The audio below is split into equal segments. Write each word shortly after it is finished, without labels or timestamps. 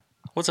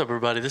What's up,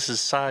 everybody? This is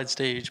Side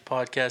Stage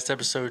Podcast,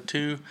 Episode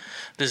 2.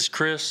 This is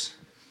Chris.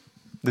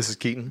 This is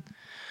Keaton.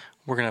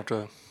 We're gonna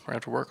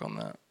have to work on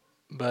that.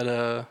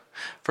 But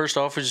first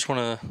off, we just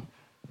want to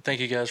thank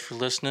you guys for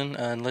listening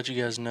and let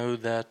you guys know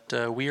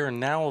that we are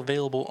now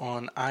available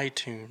on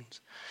iTunes.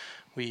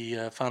 We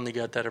finally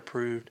got that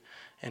approved,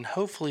 and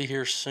hopefully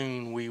here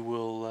soon we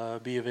will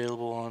be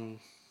available on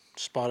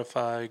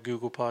Spotify,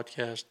 Google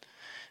Podcast,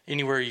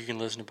 anywhere you can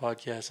listen to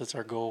podcasts. That's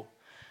our goal.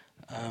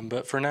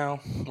 But for now,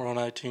 we're on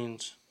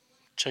iTunes.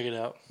 Check it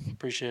out.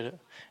 Appreciate it.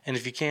 And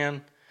if you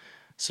can,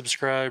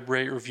 subscribe,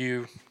 rate,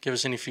 review, give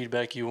us any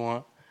feedback you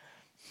want.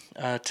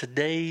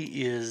 Today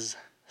is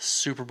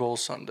Super Bowl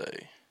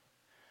Sunday.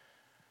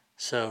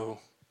 So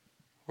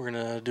we're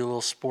going to do a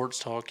little sports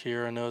talk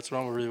here. I know it's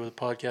not really what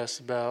the podcast is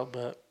about,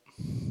 but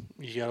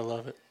you got to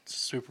love it. It's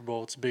Super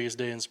Bowl. It's the biggest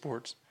day in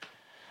sports.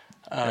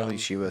 At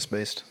least U.S.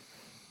 based.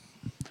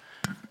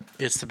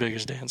 It's the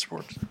biggest day in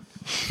sports.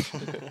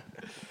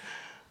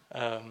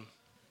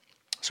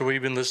 So what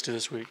have you been listening to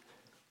this week?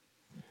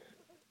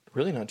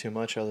 Really not too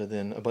much other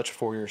than a bunch of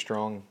 4 Year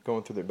Strong,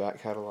 going through their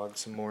back catalog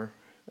some more.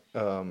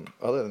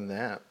 Other than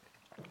that,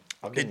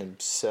 I've been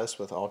obsessed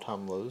with All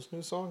Time Low's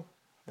new song.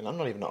 And I'm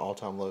not even an All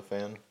Time Low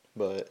fan,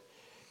 but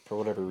for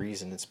whatever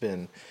reason, it's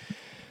been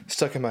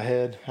stuck in my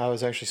head. I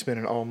was actually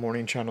spending all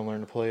morning trying to learn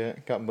to play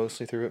it. Got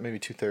mostly through it, maybe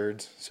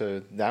 2/3.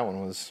 So that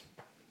one was...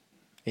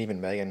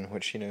 Even Megan,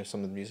 which,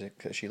 some of the music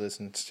that she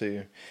listens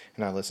to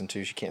and I listen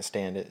to, she can't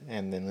stand it.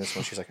 And then this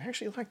one, she's like, I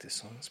actually like this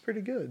song. It's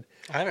pretty good.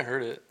 I haven't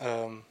heard it.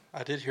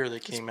 I did hear they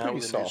came out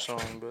with a new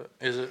song, but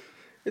is it?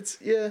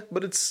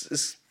 But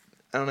it's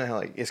I don't know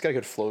how, it's got a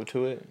good flow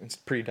to it. It's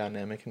pretty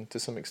dynamic and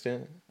to some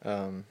extent.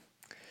 And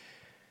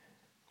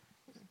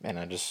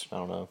I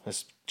don't know. I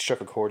struck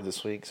a chord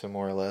this week, so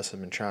more or less I've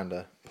been trying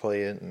to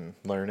play it and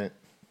learn it.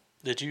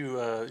 Did you,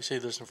 you say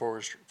you listen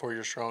to 4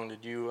 Year Strong,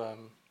 did you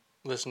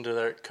listen to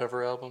their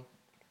cover album?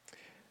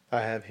 I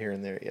have here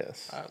and there,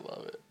 yes. I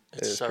love it.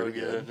 It's so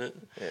good.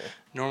 Yeah.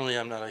 Normally,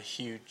 I'm not a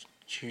huge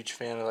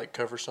fan of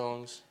cover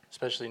songs,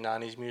 especially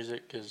 90s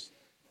music, because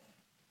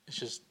it's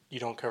just, you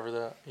don't cover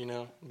that,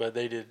 But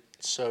they did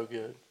so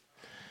good.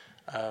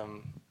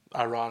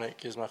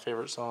 Ironic is my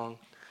favorite song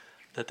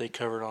that they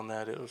covered on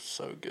that. It was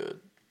so good.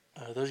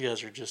 Those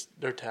guys are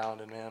they're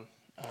talented, man.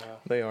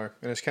 They are.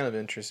 And it's kind of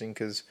interesting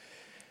because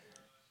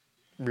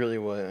really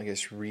what, I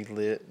guess,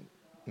 relit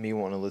me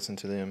wanting to listen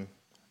to them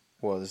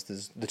was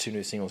the two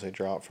new singles they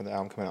dropped from the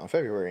album coming out in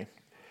February.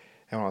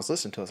 And when I was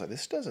listening to it, I was like,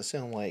 this doesn't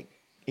sound like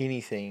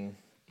anything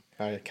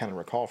I kind of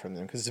recall from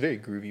them, because it's very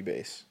groovy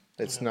bass.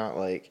 It's not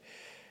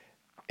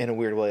in a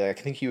weird way. I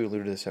think you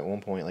alluded to this at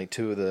one point,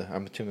 two of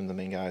the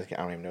main guys, I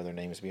don't even know their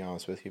names to be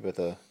honest with you, but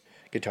the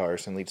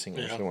guitarists and lead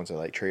singers are the ones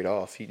that trade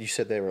off. You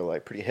said they were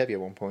pretty heavy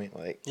at one point.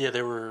 Yeah,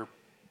 they were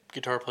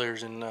guitar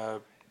players in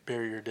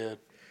Bury Your Dead.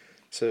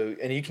 So,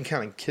 and you can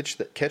kind of catch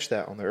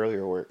that on the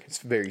earlier work. It's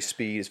very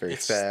speed. It's very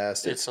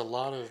fast. It's a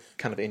lot of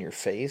kind of in your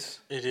face.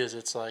 It is.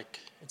 It's like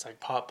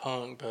pop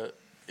punk, but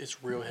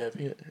it's real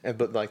heavy. Yeah.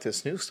 But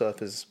this new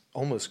stuff is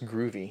almost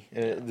groovy.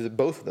 And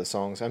both of the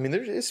songs. I mean,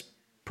 it's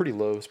pretty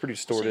low. It's pretty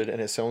distorted,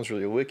 and it sounds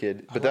really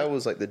wicked. But that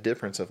was the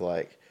difference of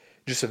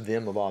just of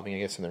them evolving, I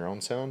guess, in their own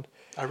sound.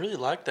 I really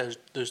like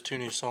those two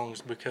new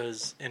songs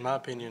because, in my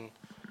opinion,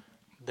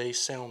 they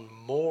sound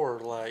more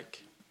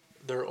like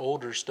their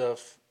older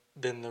stuff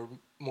than the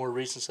more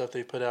recent stuff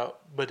they put out,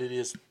 but it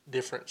is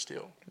different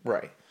still.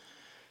 Right.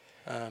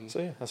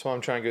 That's why I'm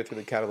trying to go through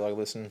the catalog,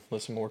 listen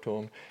more to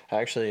them. I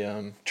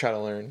actually try to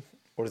learn,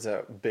 what is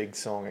that big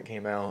song that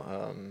came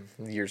out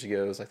years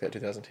ago? It was that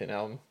 2010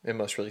 album. It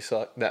Must Really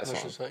Suck. That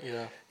song. Suck,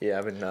 yeah. Yeah,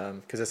 I've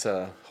been, because it's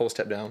a whole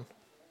step down,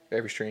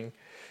 every string.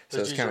 So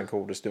it's kind of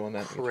cool just doing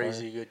that.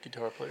 Crazy good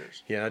guitar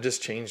players. Yeah, I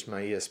just changed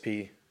my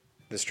ESP,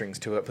 the strings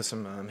to it, put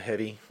some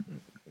heavy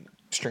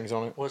strings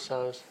on it. What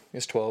size?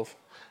 It's 12.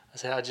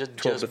 I just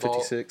 12 to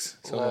 56.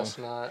 Last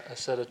night a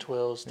set of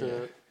 12s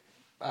to,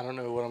 I don't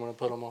know what I'm going to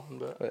put them on.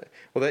 But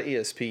well, that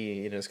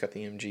ESP, it's got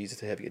the MGs,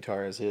 it's a heavy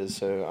guitar as is,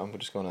 so I'm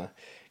just going to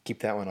keep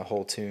that one a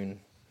whole tune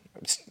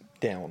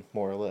down,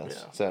 more or less.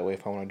 Yeah. So that way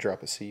if I want to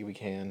drop a C, we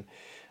can.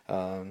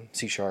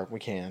 C sharp,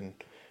 we can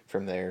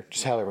from there.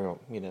 Just however,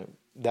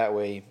 that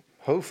way,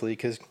 hopefully,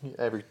 because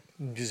every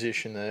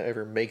musician that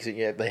ever makes it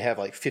yet, they have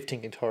 15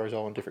 guitars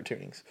all in different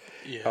tunings.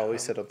 Yeah, I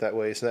always set up that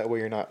way, so that way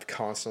you're not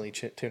constantly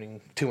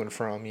tuning to and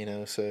from,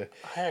 so.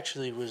 I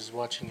actually was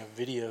watching a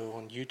video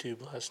on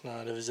YouTube last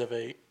night. It was of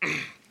a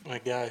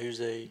guy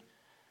who's a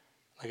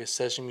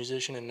session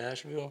musician in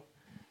Nashville,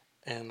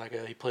 and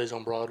he plays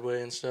on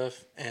Broadway and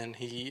stuff, and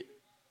he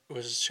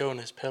was showing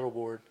his pedal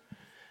board,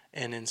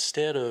 and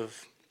instead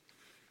of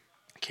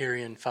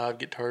carrying 5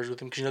 guitars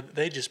with him, because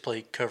they just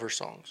play cover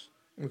songs.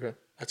 Okay.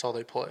 That's all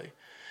they play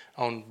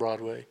on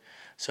Broadway.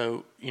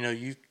 So,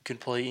 you can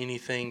play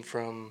anything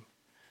from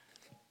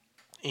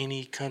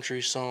any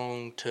country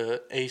song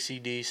to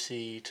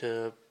AC/DC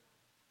to,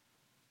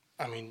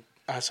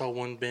 I saw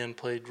one band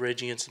played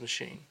Rage Against the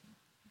Machine.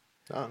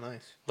 Oh,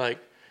 nice.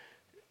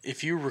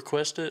 If you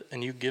request it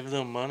and you give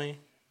them money,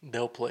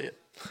 they'll play it.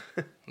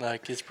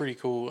 Like, it's pretty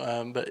cool.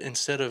 But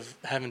instead of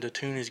having to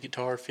tune his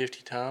guitar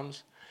 50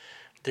 times,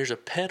 there's a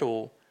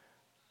pedal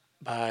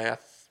by,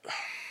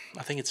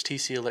 I think it's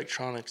TC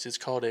Electronics. It's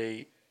called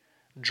a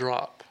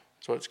drop.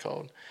 That's what it's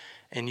called.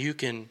 And you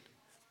can,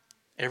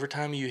 every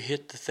time you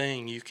hit the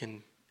thing, you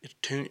can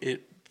tune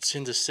it.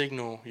 Sends a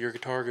signal your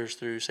guitar goes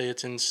through. Say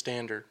it's in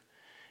standard,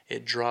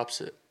 it drops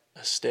it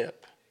a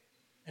step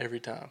every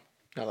time.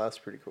 Oh, that's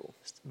pretty cool.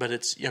 But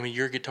it's, I mean,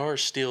 your guitar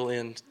is still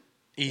in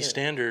E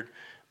standard,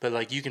 but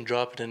like you can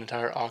drop it an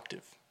entire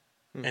octave,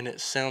 and it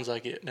sounds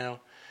like it. Now,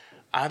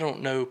 I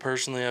don't know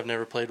personally. I've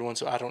never played one,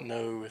 so I don't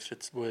know if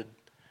it would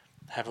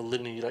have a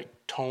litany like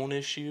tone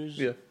issues.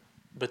 Yeah.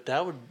 But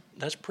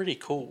that's pretty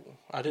cool.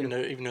 I didn't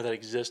even know that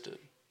existed.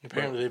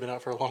 Apparently, they've been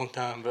out for a long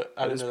time, but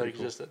I didn't know that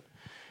existed.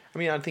 I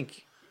mean, I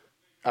think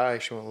I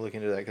actually want to look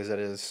into that because that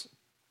is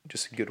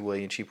just a good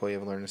way and cheap way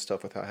of learning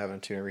stuff without having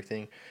to tune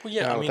everything. Well,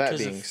 yeah, Now, I mean, with that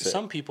because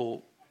some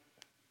people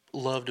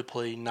love to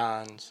play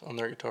nines on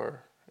their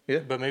guitar. Yeah.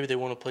 But maybe they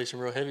want to play some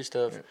real heavy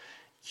stuff. Yeah.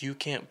 You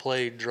can't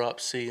play drop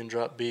C and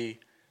drop B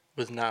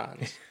with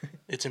nines.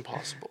 It's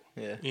impossible.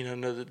 Yeah. You know,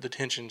 no, the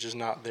tension's just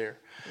not there.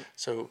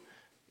 So,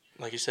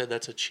 like you said,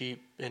 that's a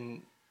cheap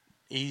and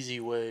easy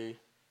way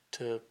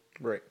to,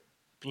 right.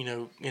 You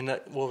know, and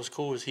that what was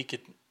cool is he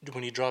could,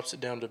 when he drops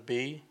it down to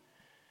B,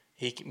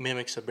 he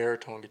mimics a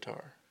baritone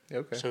guitar.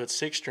 Okay. So it's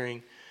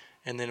 6-string,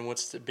 and then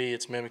once it's at B,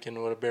 it's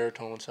mimicking what a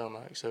baritone would sound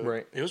like. So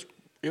right.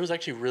 It was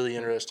actually really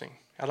interesting.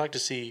 I'd like to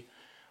see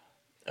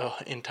an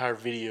entire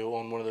video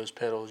on one of those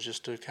pedals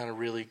just to kind of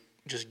really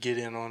just get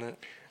in on it.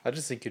 I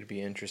just think it'd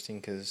be interesting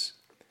because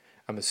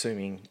I'm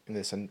assuming in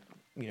this, and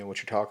you know what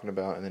you're talking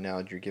about, and the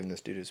analogy you're giving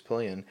this dude is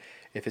playing.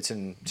 If it's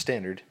in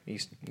standard,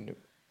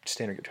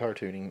 standard guitar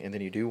tuning, and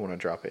then you do want to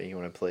drop it, and you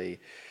want to play,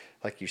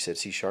 like you said,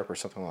 C sharp or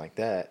something like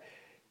that,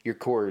 your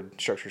chord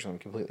structure is going to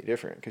be completely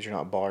different because you're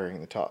not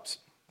barring the tops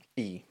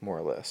E more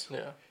or less.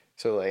 Yeah.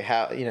 So like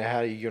how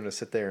are you going to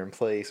sit there and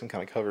play some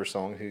kind of cover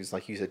song who's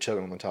like you said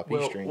chugging on the top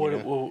E string?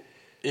 Well,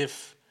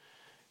 if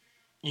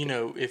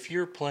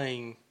you're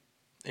playing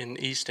in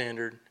E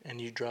standard and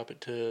you drop it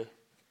to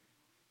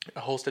a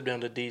whole step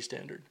down to D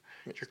standard,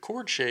 your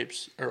chord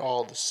shapes are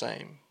all the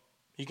same.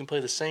 You can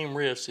play the same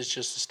riffs. It's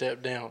just a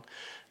step down.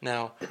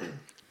 Now,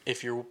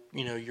 if you're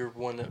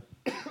one that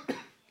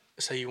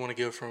say you want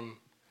to go from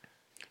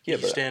E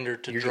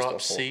standard to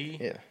drop C.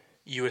 Yeah.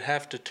 You would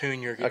have to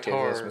tune your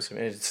guitar. Okay,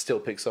 and it still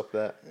picks up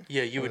that.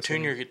 Yeah, you would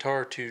tune your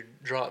guitar to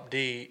drop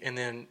D, and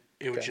then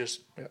it would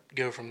just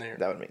go from there.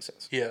 That would make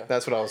sense. Yeah,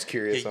 that's what I was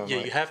curious on.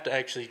 Yeah, you have to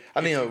actually.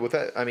 I mean, with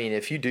that, I mean,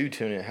 if you do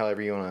tune it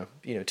however you want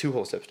to, 2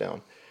 whole steps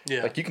down.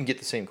 Yeah. Like you can get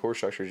the same chord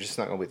structure, it's just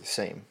not going to be the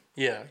same.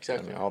 Yeah,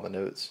 exactly. I mean, all the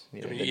notes,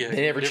 they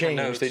they never change.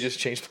 Notes. They just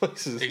change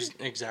places.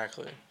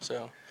 Exactly.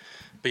 So,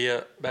 but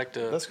yeah, back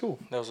to that's cool.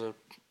 That was a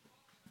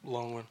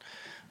long one,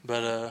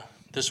 but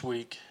this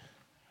week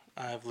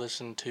I've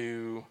listened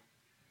to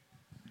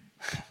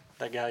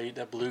that guy,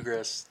 that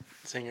bluegrass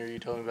singer you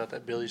told me about,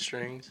 that Billy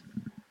Strings.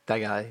 That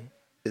guy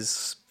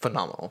is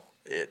phenomenal.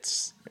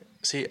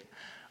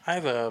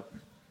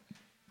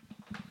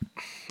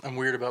 I'm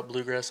weird about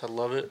bluegrass. I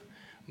love it,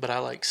 but I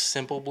like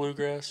simple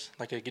bluegrass,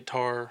 like a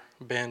guitar,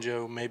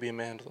 banjo, maybe a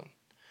mandolin.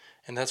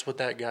 And that's what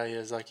that guy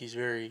is. Like,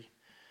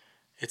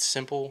 it's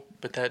simple,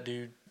 but that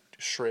dude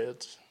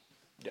shreds.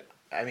 Yeah.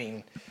 I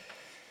mean,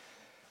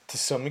 to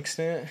some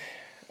extent,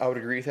 I would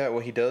agree with that.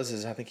 What he does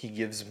is I think he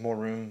gives more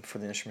room for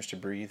the instruments to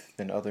breathe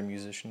than other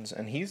musicians.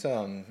 And he's,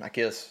 I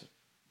guess,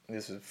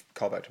 this is a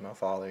callback to my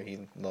father.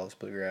 He loves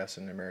bluegrass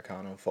and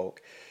Americana and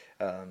folk.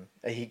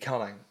 He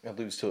kind of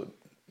alludes to it,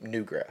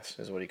 newgrass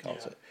is what he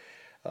calls it.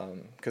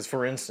 Because,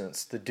 for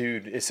instance, the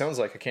dude, it sounds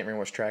like, I can't remember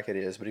which track it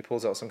is, but he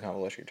pulls out some kind of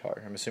electric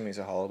guitar. I'm assuming it's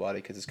a hollow body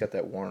because it's got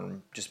that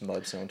warm, just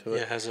mud sound to it.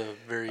 Yeah, it has a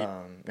very deep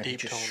and he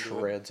just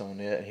shreds on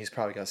it, and he's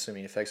probably got so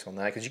many effects on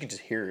that because you can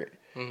just hear it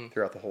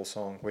throughout the whole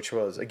song, which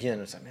was,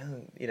 again, it's like,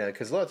 man,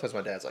 because a lot of times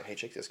my dad's like, hey,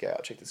 check this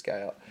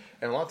guy out.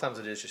 And a lot of times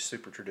it is just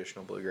super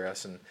traditional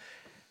bluegrass, and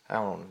I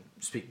don't want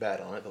to speak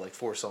bad on it, but like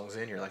 4 songs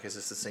in, you're like, is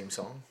this the same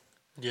song?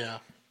 Yeah.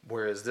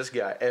 Whereas this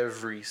guy,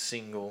 every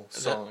single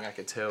song I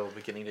could tell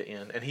beginning to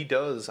end. And he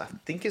does, I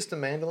think it's the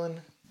mandolin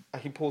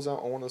he pulls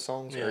out on one of the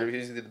songs, or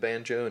he's either the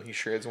banjo and he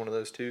shreds one of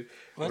those two.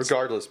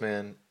 Regardless,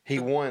 man, he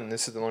won.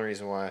 This is the only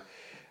reason why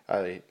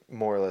I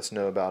more or less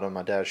know about him.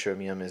 My dad showed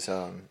me him is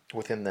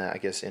within that, I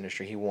guess,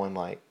 industry. He won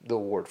like the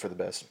award for the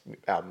best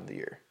album of the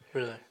year.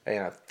 Really?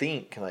 And I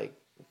think like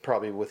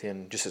probably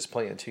within just his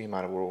playing too, he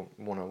might have won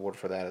an award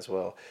for that as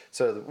well.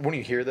 So when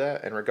you hear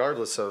that, and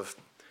regardless of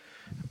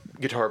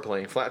guitar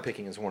playing, flat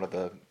picking is one of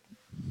the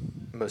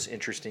most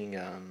interesting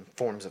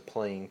forms of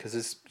playing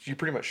because you're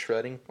pretty much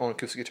shredding on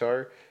acoustic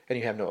guitar and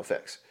you have no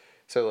effects.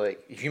 So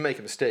like if you make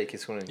a mistake,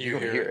 you're going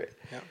to hear it.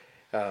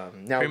 Yeah.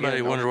 Now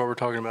everybody wonders what we're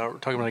talking about. We're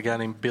talking about a guy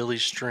named Billy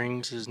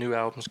Strings. His new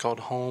album's called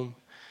Home.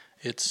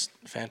 It's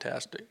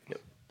fantastic.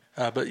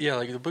 Yep. But yeah,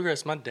 like the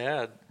bluegrass, my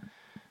dad,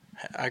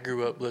 I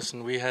grew up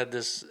listening. We had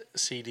this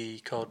CD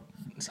called,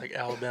 it's like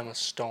Alabama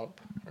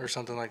Stomp or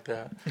something like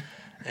that.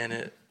 And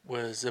it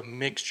was a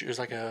mixture. It was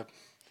like a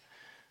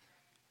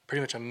pretty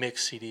much a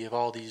mix CD of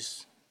all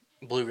these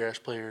bluegrass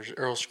players,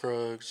 Earl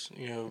Scruggs,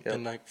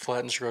 then like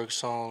Flatt and Scruggs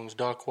songs,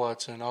 Doc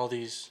Watson, all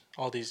these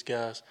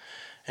guys,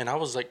 and I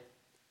was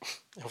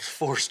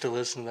forced to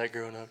listen to that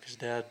growing up because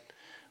Dad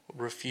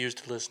refused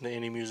to listen to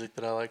any music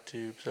that I like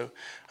to. So,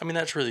 I mean,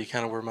 that's really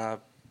kind of where my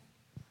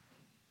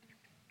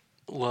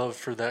love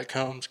for that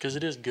comes, because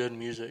it is good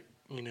music.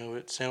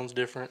 It sounds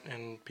different,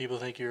 and people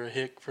think you're a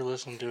hick for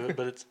listening to it,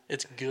 but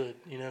it's good.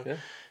 Yeah.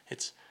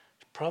 It's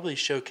probably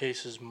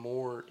showcases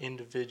more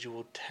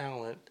individual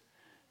talent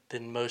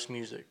than most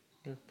music.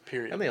 Yeah.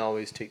 Period. And they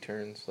always take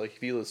turns. Like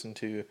if you listen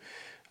to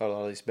a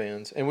lot of these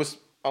bands, and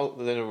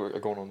then we're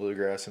going on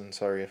bluegrass, and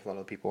sorry if a lot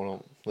of people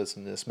don't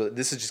listen to this, but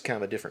this is just kind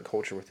of a different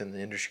culture within the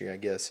industry, I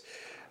guess,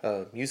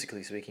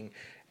 musically speaking.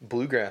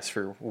 Bluegrass,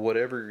 for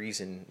whatever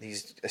reason,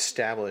 these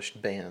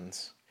established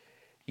bands,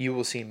 you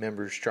will see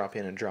members drop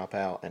in and drop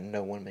out, and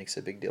no one makes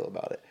a big deal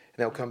about it. And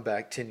they'll come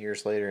back 10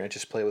 years later and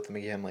just play with them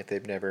again like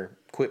they've never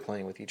quit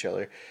playing with each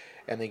other.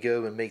 And they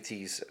go and make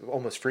these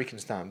almost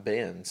Frankenstein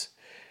bands.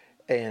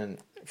 And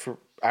for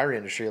our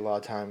industry, a lot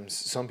of times,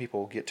 some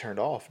people get turned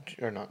off,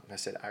 or not, I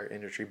said our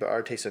industry, but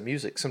our taste of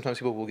music. Sometimes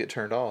people will get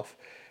turned off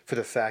for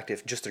the fact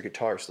if just their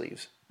guitar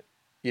sleeves.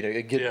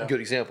 A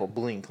good example,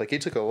 Blink. Like,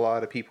 it took a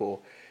lot of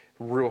people,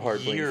 real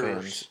hard Blink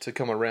fans, to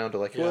come around to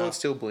well, it's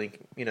still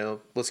Blink,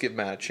 let's give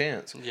Matt a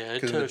chance. Yeah,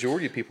 because the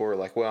majority of people are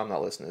like, well, I'm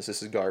not listening to this.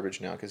 This is garbage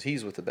now because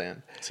he's with the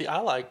band. See,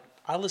 I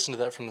listened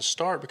to that from the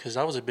start because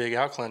I was a big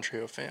Alkaline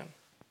Trio fan.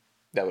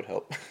 That would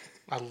help.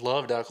 I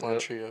loved Alkaline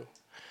Trio.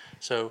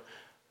 So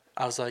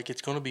I was like,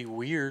 it's going to be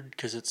weird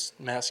because it's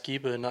Matt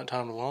Skiba and not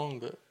Tom DeLonge,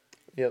 but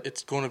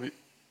it's going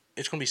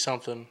to be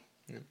something.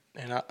 Yep.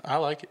 And I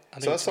like it.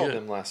 I saw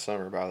them last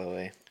summer, by the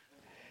way.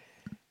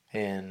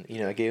 And,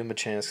 I gave him a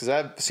chance because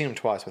I've seen him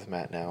twice with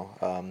Matt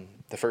now.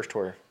 The first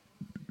tour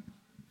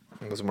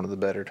was one of the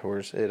better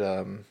tours.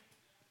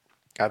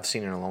 I've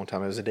seen it in a long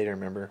time. It was a day to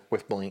remember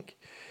with Blink.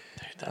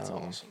 Dude, that's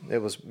awesome. It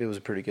was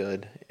pretty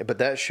good. But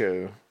that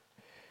show,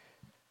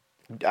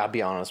 I'll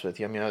be honest with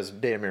you. I mean, I was a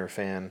Day to Remember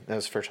fan. That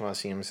was the first time I've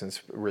seen them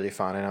since really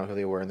finding out who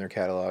they were in their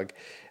catalog.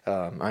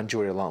 I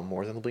enjoyed it a lot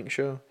more than the Blink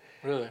show.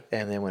 Really?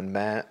 And then when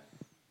Matt,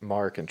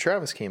 Mark, and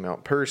Travis came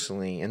out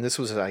personally, and this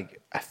was I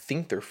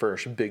think their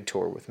first big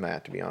tour with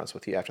Matt, to be honest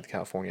with you, after the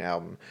California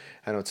album.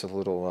 I know it's a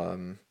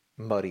little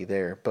muddy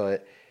there,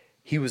 but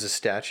he was a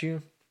statue.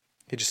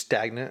 He just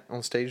stagnant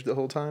on stage the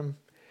whole time.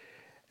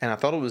 And I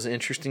thought it was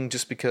interesting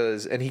just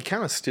because, and he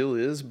kind of still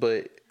is,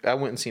 but I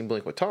went and seen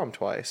Blink with Tom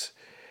twice.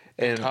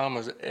 And Tom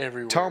was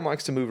everywhere. Tom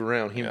likes to move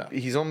around.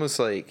 He's almost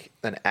like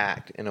an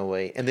act in a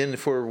way. And then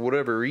for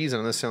whatever reason,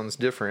 and this sounds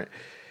different,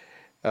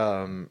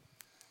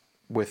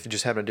 with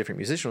just having a different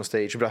musician on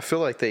stage, but I feel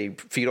like they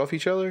feed off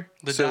each other.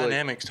 The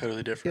dynamic's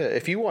totally different. Yeah,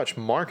 if you watch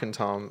Mark and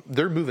Tom,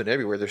 they're moving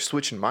everywhere. They're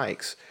switching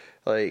mics.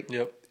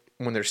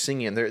 When they're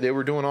singing, they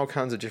were doing all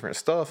kinds of different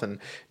stuff, and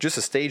just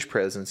the stage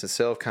presence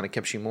itself kind of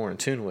kept you more in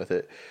tune with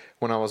it.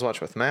 When I was watching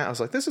with Matt, I was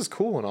like, this is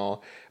cool and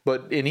all,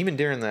 and even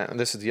during that, and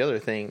this is the other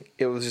thing,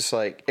 it was just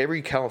like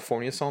every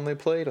California song they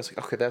played, I was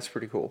like, okay, that's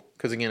pretty cool,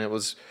 because again, it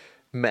was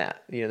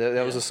Matt,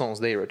 that was the songs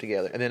they wrote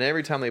together, and then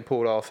every time they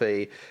pulled off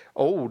a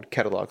old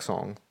catalog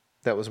song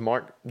that was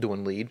Mark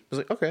doing lead, I was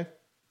like, okay,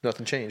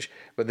 nothing changed.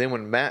 But then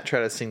when Matt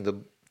tried to sing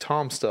the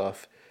Tom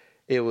stuff,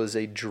 it was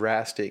a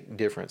drastic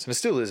difference, and it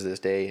still is to this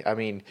day. I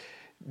mean,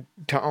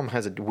 Tom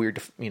has a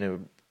weird,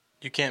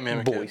 you can't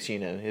mimic voice,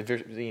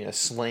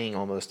 slang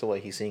almost the way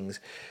he sings.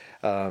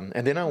 And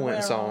then I went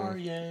and saw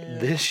him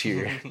this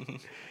year,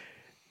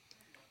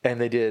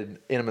 and they did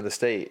Enema of the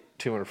State,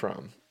 To and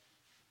From.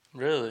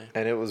 Really?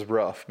 And it was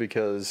rough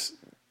because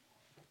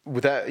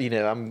with that,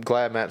 I'm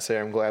glad Matt's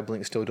there. I'm glad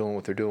Blink's still doing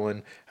what they're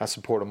doing. I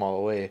support them all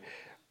the way.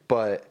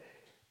 But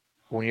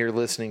when you're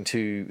listening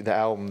to the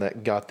album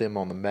that got them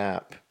on the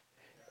map,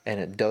 and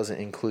it doesn't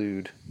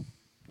include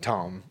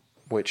Tom,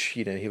 which,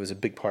 he was a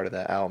big part of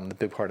that album, the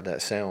big part of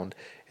that sound,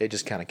 it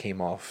just kind of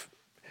came off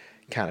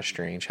kind of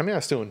strange. I mean,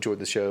 I still enjoyed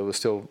the show. It was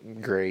still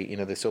great.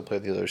 They still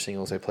played the other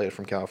singles. They played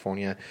from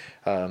California.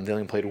 They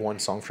only played one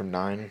song from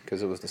 9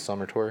 because it was the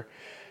summer tour.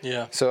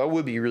 Yeah. So I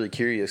would be really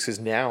curious because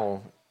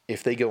now,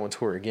 if they go on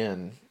tour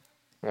again,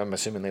 I'm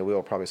assuming they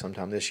will probably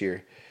sometime this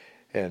year,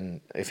 and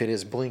if it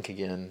is Blink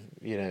again,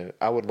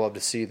 I would love to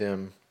see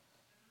them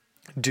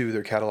do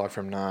their catalog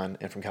from 9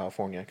 and from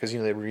California, because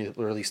they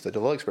released the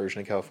deluxe version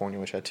in California,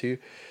 which had 2.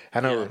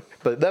 I know,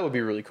 but that would be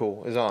really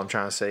cool is all I'm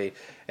trying to say.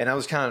 And I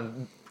was kind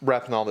of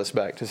wrapping all this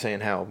back to saying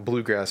how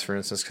bluegrass, for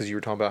instance, because you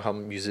were talking about how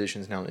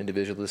musicians, how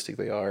individualistic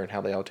they are and how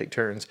they all take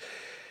turns.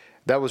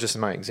 That was just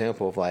my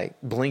example of like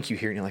Blink, you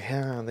hear and you're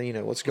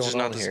like, what's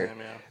going on here? Same,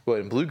 yeah. But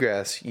in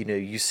bluegrass,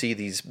 you see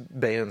these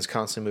bands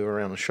constantly move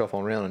around and shuffle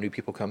around and new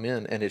people come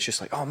in, and it's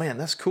just like, oh man,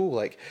 that's cool.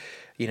 Like,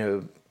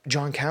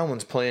 John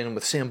Cowan's playing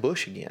with Sam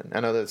Bush again.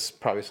 I know that's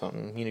probably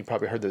something, you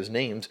probably heard those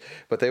names,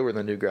 but they were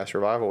the Newgrass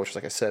Revival, which was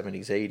like a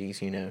 70s,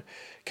 80s,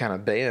 kind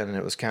of band, and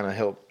it was kind of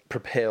helped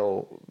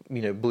propel,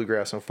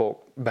 bluegrass and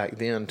folk back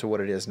then to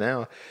what it is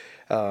now.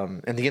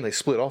 And again, they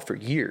split off for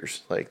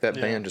years. Like that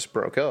band just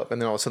broke up,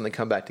 and then all of a sudden they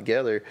come back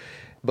together.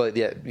 But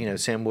yet,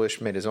 Sam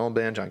Bush made his own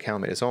band, John Cale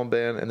made his own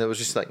band, and there was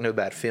just like no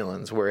bad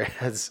feelings.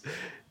 Whereas, some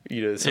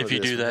if of you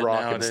this do that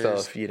rock nowadays, and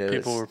stuff,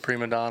 people were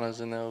prima donnas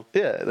and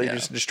they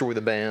just destroy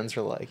the bands,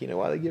 or like,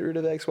 why they get rid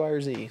of X, Y,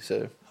 or Z.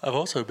 So I've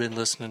also been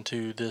listening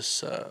to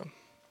this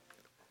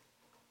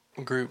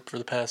group for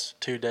the past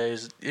 2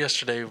 days.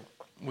 Yesterday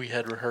we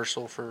had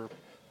rehearsal for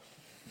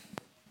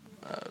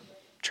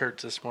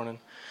church this morning,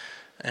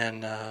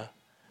 and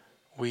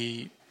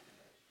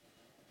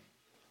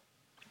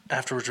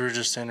afterwards we were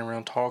just standing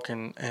around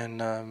talking,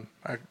 and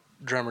our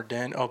drummer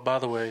Dan. Oh, by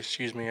the way,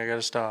 excuse me, I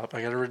gotta stop.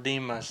 I gotta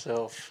redeem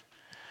myself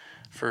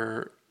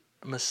for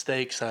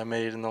mistakes I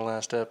made in the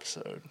last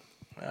episode.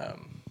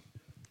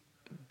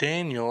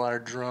 Daniel, our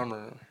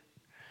drummer,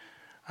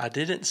 I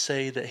didn't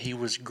say that he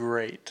was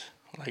great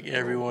like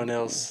everyone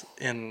else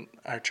in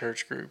our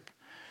church group.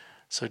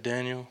 So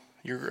Daniel,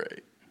 you're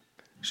great.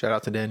 shout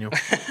out to Daniel.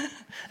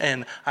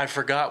 And I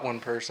forgot one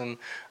person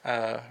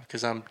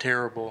because I'm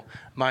terrible.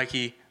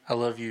 Mikey, I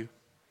love you.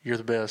 You're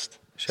the best.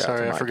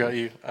 Sorry, I forgot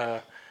you.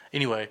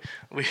 Anyway,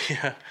 we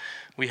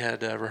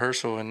had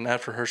rehearsal, and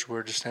after rehearsal, we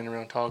were just standing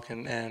around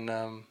talking,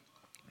 and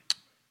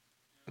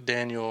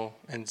Daniel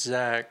and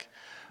Zach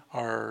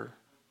got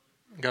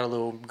a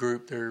little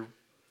group they're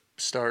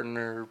starting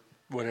or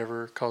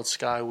whatever called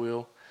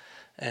Skywheel,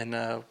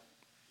 and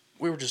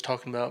we were just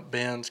talking about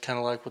bands, kind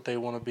of like what they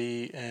want to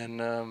be,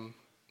 and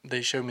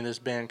they showed me this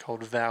band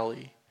called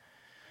Valley,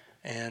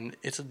 and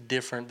it's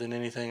different than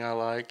anything I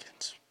like,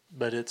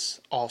 but it's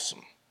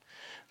awesome.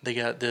 They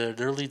got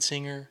their lead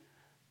singer.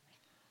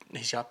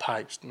 He's got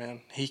pipes,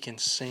 man. He can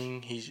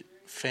sing. He's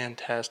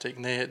fantastic.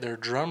 And their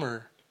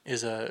drummer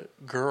is a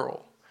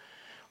girl,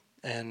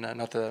 and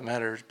not that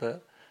matters,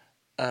 but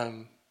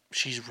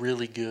she's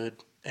really good,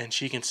 and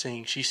she can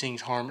sing. She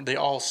sings harmony. They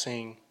all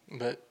sing,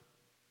 but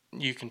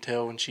you can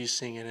tell when she's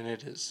singing, and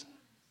it is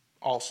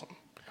awesome.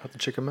 I'll have to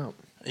check them out.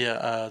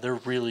 Yeah, they're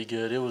really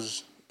good. It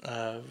was,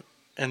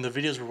 and the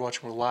videos we're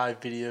watching were live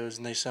videos,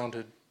 and they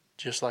sounded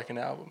just like an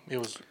album. It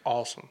was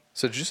awesome.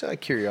 So just out of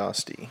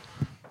curiosity,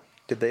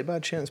 did they by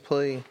chance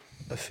play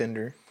a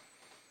Fender?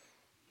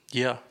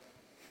 Yeah.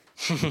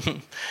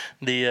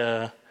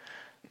 The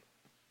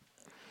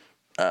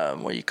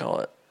what do you call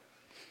it?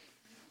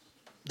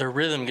 Their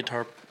rhythm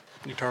guitar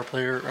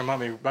player, or might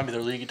be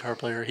their lead guitar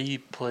player. He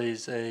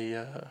plays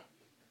this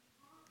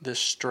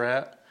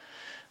Strat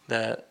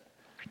that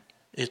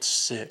it's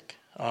sick.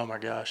 Oh my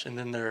gosh! And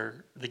then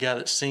the guy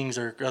that sings,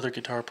 their other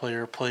guitar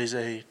player, plays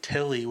a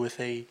Tele with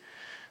a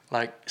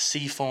like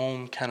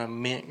seafoam kind of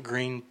mint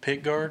green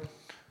pick guard,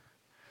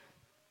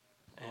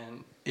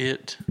 and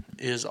it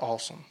is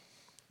awesome.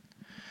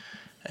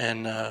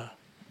 And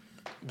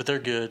but they're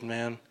good,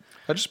 man.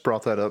 I just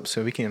brought that up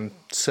so we can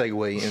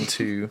segue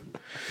into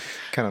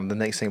kind of the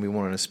next thing we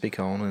wanted to speak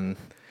on, and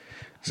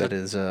that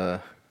is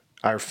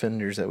our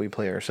Fenders that we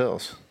play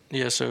ourselves.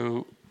 Yeah,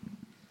 so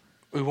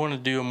we want to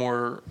do a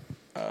more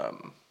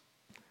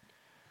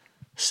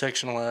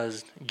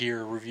sectionalized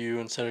gear review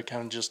instead of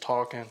kind of just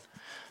talking.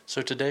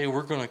 So today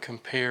we're going to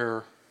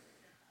compare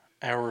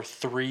our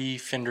 3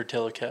 Fender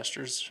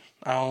Telecasters.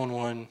 I own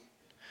one,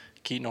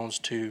 Keaton owns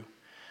 2,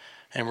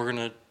 and we're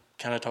going to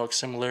kind of talk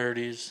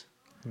similarities.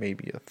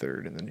 Maybe a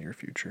third in the near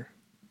future.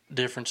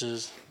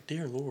 Differences.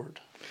 Dear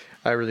Lord.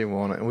 I really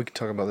want it, and we can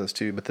talk about this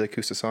too, but the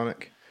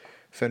Acoustasonic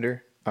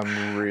Fender, I've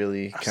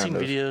seen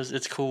videos.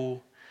 It's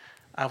cool.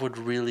 I would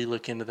really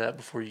look into that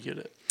before you get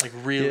it. Like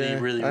really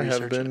research I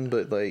have been, it.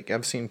 But like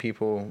I've seen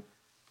people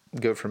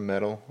go from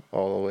metal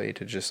all the way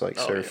to just like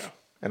surf,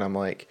 and I'm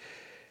like,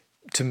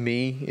 to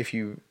me, if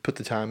you put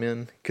the time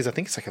in, because I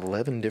think it's like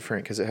 11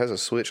 different, because it has a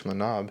switch on the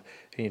knob,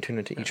 and you tune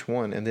it to each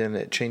one, and then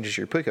it changes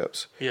your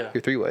pickups, your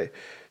 3-way.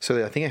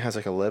 So I think it has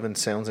like 11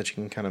 sounds that you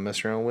can kind of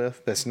mess around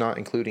with. That's not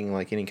including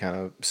like any kind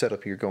of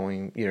setup you're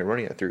going,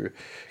 running it through,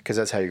 because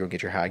that's how you're going to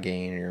get your high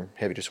gain, your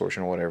heavy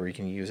distortion, or whatever. You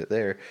can use it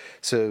there.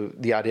 So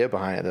the idea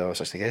behind it, though, I was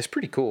just like, it's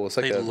pretty cool. It's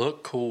like they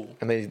look cool,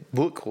 and they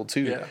look cool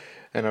too. Yeah.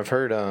 And I've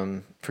heard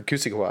for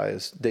acoustic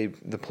wise, the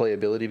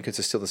playability, because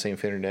it's still the same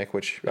Fender neck,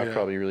 which I've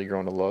probably really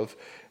grown to love.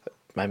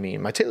 I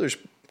mean, my Taylor's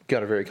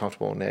got a very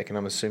comfortable neck, and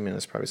I'm assuming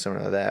it's probably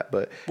similar to that.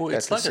 But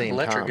it's like an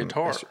electric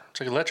guitar. It's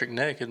like electric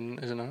neck,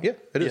 isn't it? Yeah,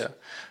 it is. Yeah,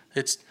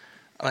 it's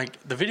like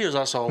the videos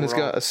I saw. And it's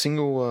got a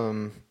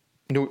single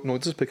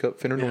noiseless pickup,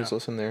 Fender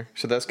noiseless in there,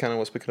 so that's kind of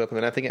what's picking up. And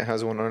then I think it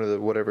has one under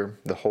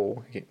the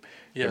hole.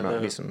 There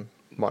might be some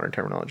modern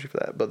terminology for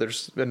that, but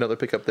there's another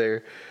pickup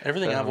there.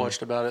 Everything I've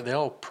watched about it, they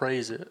all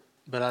praise it,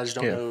 but I just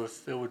don't know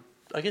if it would.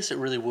 I guess it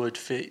really would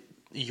fit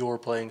your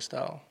playing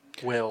style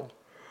well.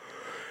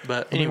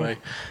 But anyway,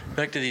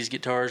 back to these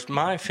guitars.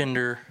 My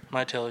Fender,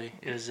 my Tele,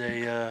 is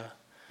I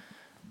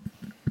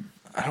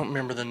don't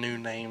remember the new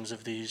names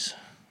of these,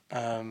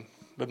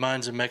 but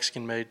mine's a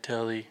Mexican-made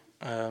Tele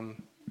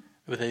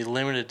with a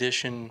limited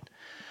edition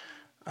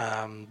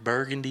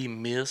burgundy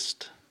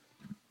mist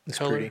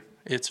color. Pretty.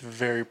 It's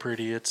very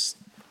pretty. It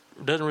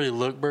doesn't really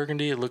look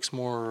burgundy. It looks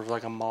more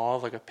like a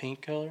mauve, like a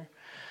pink color,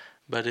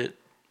 but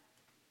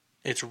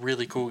it's a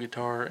really cool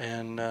guitar,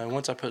 and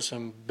once I put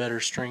some better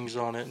strings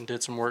on it and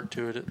did some work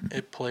to it,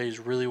 it plays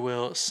really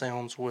well. It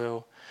sounds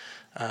well.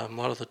 A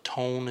lot of the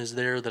tone is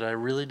there that I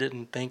really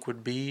didn't think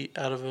would be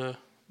out of a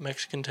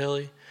Mexican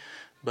Tele,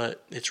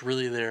 but it's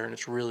really there and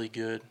it's really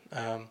good.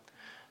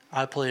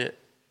 I play it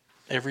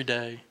every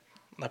day.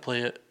 I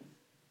play it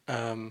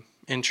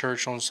in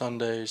church on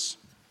Sundays.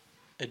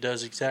 It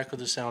does exactly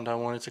the sound I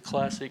want. It's a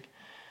classic,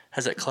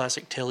 has that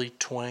classic Tele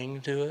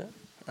twang to it.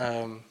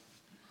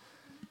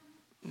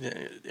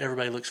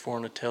 Everybody looks for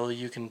in a Tele.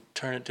 You can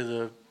turn it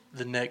to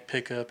the neck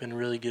pickup and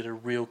really get a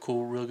real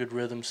cool, real good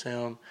rhythm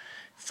sound.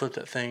 Flip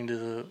that thing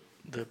to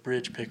the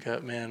bridge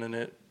pickup, man, and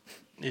it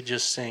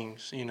just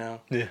sings, you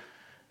know. Yeah.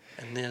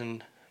 And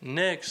then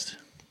next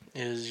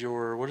is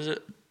your, what is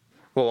it?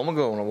 Well, I'm going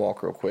to go on a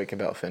walk real quick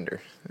about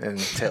Fender and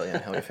tell you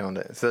how we found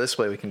it. So this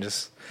way we can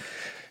just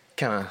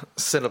kind of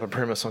set up a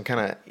premise on kind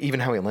of even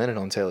how we landed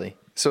on Tele.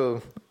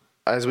 So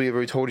as we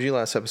already told you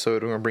last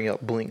episode, we're going to bring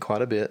up Blink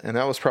quite a bit, and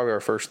that was probably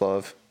our first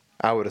love,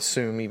 I would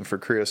assume, even for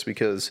Chris,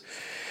 because,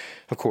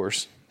 of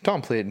course,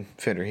 Tom played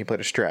Fender. He played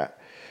a Strat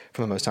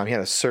for the most time. He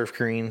had a surf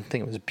green. I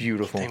think it was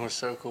beautiful. The thing was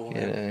so cool,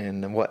 man.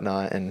 And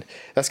whatnot, and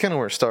that's kind of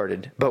where it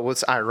started. But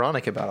what's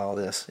ironic about all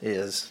this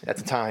is, at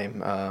the time,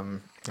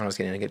 when I was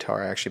getting into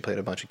guitar, I actually played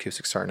a bunch of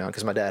acoustic starting out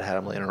because my dad had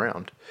them laying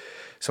around.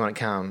 So when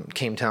it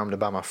came time to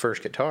buy my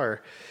first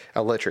guitar,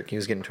 electric, he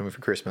was getting to me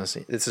for Christmas.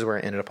 This is where I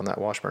ended up on that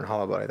Washburn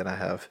Hollow Body that I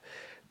have,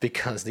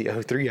 because the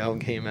 03 album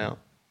came out.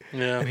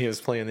 Yeah. And he was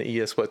playing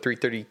the ES,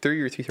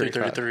 333 or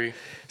 335? 333.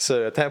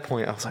 So at that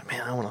point, I was like,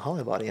 man, I want a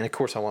Hollow Body. And of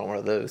course, I want one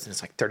of those. And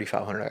it's like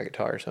 $3,500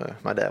 guitar. So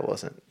my dad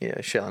wasn't,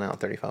 shelling out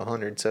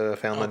 $3,500. So I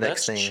found the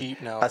next thing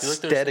cheap now.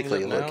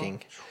 aesthetically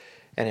looking.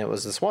 And it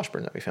was this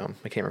Washburn that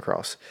we came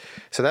across.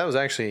 So that was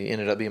actually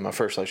ended up being my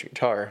first electric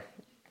guitar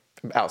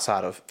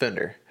outside of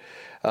Fender.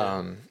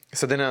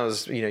 So then I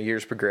was,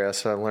 years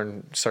progressed. I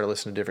started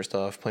listening to different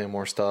stuff, playing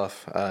more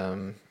stuff,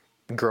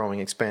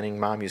 growing, expanding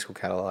my musical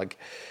catalog.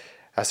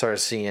 I started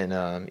seeing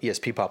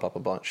ESP pop up a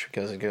bunch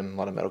because, again, a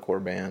lot of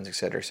metalcore bands, et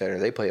cetera,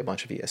 they play a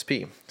bunch of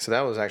ESP. So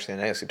that was actually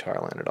the next guitar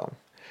I landed on.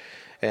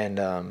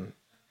 And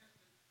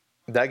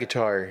that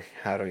guitar,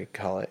 how do you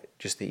call it,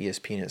 just the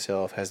ESP in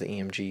itself, has the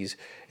EMGs.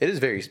 It is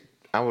very,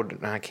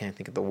 I can't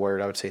think of the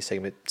word, I would say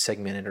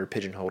segmented or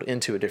pigeonholed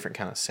into a different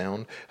kind of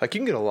sound. Like, you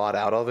can get a lot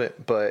out of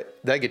it, but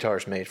that guitar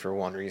is made for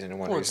one reason and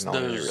one reason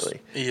only,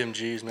 really.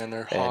 EMGs, man,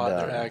 they're hot,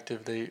 they're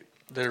active,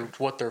 they're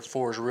what they're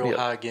for is real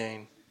high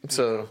gain.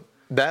 So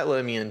that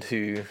led me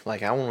into,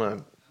 like, I want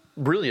to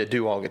really a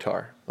do-all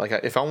guitar. Like,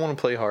 if I want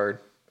to play hard,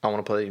 I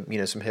want to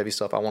play, some heavy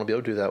stuff. I want to be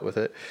able to do that with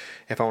it.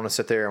 If I want to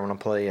sit there, I want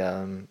to play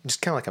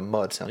just kind of like a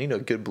mud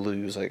sound. Good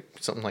blues, like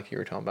something like you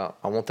were talking about.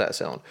 I want that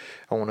sound.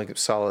 I want to get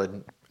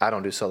solid. I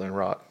don't do Southern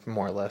rock,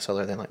 more or less,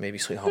 other than like maybe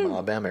Sweet Home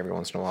Alabama every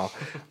once in a while.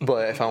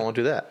 But if I want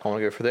to do that, I want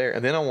to go for there.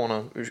 And then I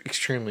want to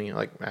extremely,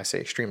 like I say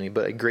extremely,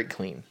 but a great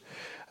clean.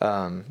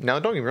 Now,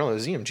 don't get me wrong,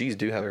 those ZMGs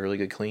do have a really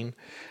good clean.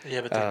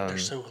 Yeah, but they're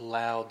so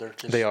loud.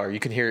 They are.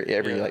 You can hear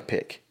every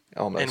pick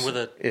almost,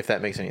 and if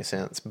that makes any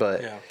sense.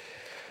 But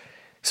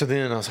so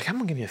then I was like, I'm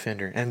going to give me a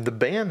Fender. And the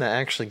band that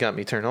actually got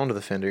me turned on to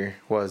the Fender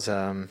was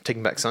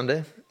Taking Back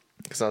Sunday,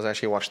 because I was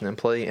actually watching them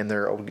play, and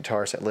their old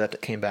guitarist that left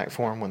that came back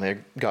for them when they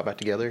got back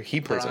together, he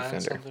plays a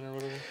Fender.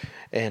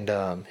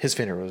 And his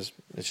Fender it's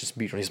just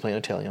beautiful. He's playing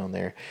a Tele on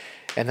there.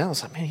 And I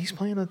was like, man, he's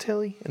playing a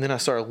Tele? And then I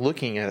started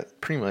looking at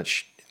pretty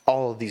much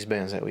all of these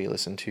bands that we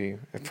listened to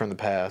from the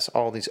past,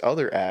 all these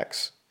other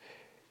acts,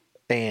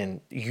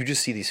 and you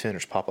just see these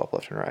Fenders pop up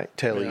left and right,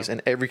 Teles,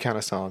 and every kind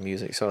of style of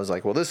music. So I was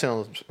like, well, this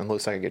sounds and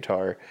looks like a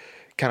guitar,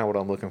 kind of what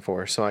I'm looking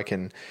for. So I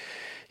can,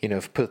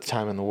 put the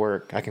time in the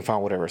work, I can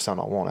find whatever sound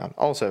I want out.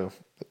 Also,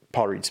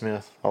 Paul Reed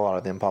Smith, a lot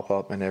of them pop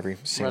up in every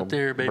single right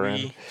there,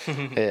 baby.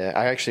 brand. Yeah,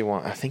 I actually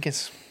I think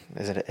is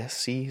it a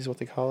SC is what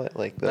they call it?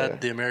 Like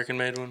the American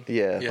made one?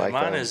 Yeah. Yeah, like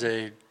mine is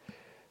a...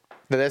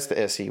 No, that's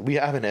the SC. We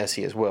have an SC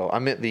as well. I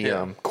meant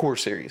the Core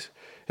Series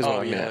is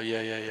what I meant.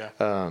 Yeah.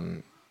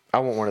 I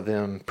want one of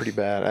them pretty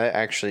bad. I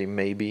actually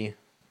maybe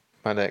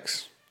my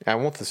next. I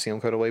want the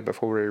single cutaway, but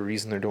for whatever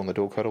reason they're doing the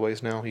dual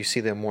cutaways now. You see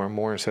them more and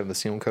more instead of the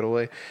single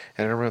cutaway.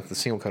 And I remember the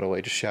single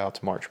cutaway, just shout out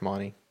to Mark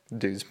Tremonti.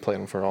 Dude's played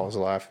them for all his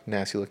life.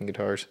 Nasty looking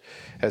guitars,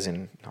 as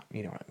in,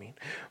 you know what I mean.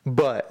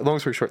 But long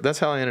story short, that's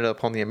how I ended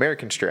up on the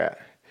American Strat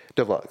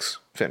Deluxe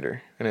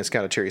Fender, and it's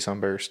got a cherry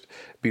sunburst,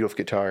 beautiful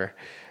guitar.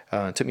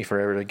 It took me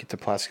forever to get the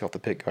plastic off the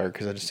pick guard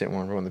because I just didn't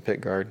want to ruin the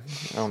pick guard.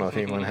 I don't know if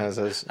anyone has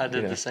those. I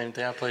did the same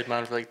thing. I played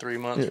mine for like 3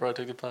 months before I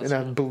took the plastic.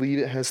 And I believe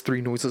it has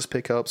 3 noiseless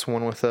pickups,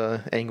 one with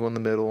a angle in the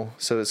middle.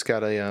 So it's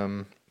got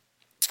a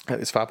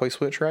it's 5-way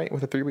switch, right,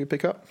 with a 3-way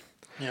pickup.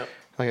 Yep.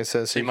 Like I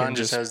said, so mine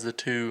just has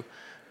the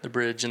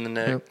bridge and the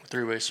neck,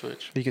 3-way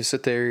switch. You can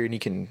sit there and you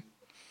can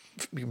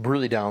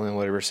really dial in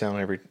whatever sound,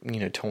 every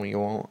tone you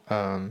want.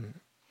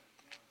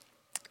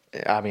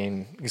 I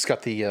mean, it's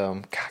got the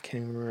I can't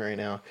even remember right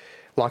now.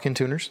 Lock-in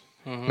tuners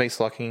makes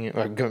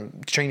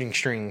changing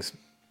strings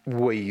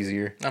way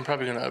easier. I'm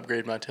probably going to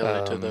upgrade my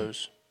Tele to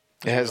those.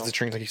 It has the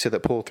strings, like you said,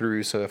 that pull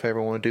through. So if I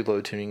ever want to do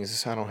low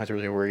tunings, I don't have to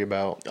really worry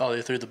about.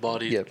 Oh, through the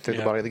body. Yeah, through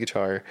the body of the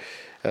guitar.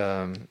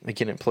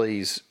 Again, it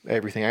plays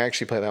everything. I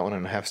actually play that one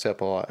in a half step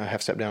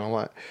down a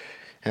lot.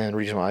 And the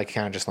reason why I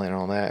kind of just landed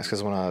on that is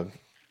because when I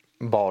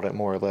bought it,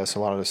 more or less, a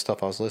lot of the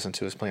stuff I was listening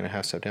to was playing a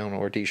half step down,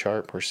 or D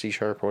sharp, or C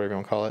sharp, or whatever you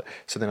want to call it.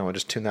 So then I would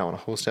just tune that one a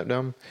whole step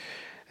down,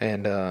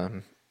 and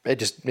it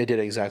did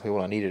exactly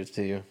what I needed it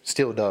to do.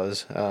 Still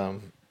does.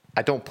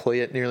 I don't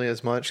play it nearly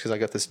as much because I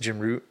got this Jim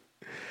Root.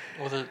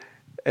 Well,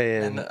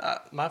 And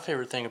my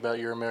favorite thing about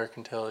your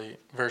American Telly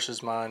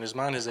versus mine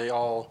is a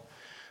all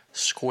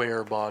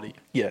square body.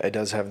 yeah, it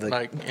does have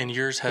the And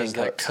yours has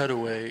that cuts.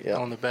 cutaway Yeah.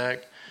 on the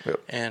back.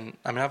 Yep. And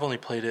I mean, I've only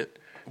played it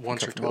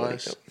once or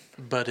Comfortability, twice,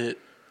 but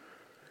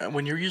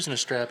when you're using a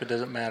strap, it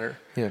doesn't matter.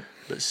 Yeah.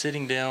 But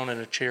sitting down in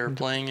a chair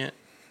playing it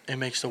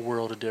makes a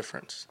world of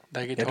difference.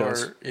 That guitar,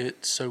 does.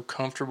 it's so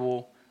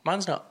comfortable.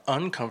 Mine's not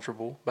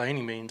uncomfortable by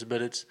any means,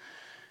 but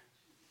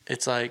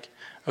it's like,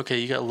 okay,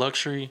 you got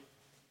luxury,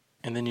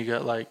 and then you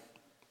got like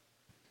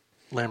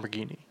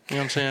Lamborghini. You know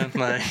what I'm saying?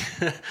 Like,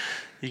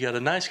 you got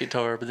a nice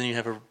guitar, but then you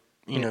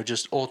have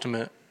just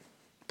ultimate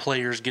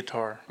player's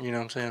guitar. You know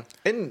what I'm saying?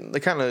 And the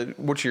kind of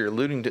what you're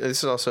alluding to, this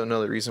is also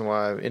another reason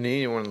why, and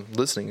anyone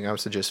listening, I would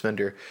suggest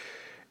Fender.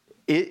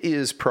 It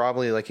is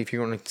probably like, if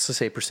you're going to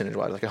say percentage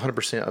wise, like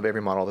 100% of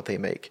every model that they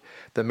make.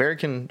 The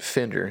American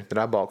Fender that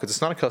I bought, because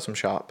it's not a custom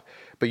shop,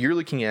 but you're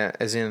looking at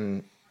as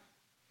in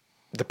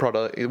the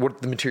product,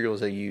 what the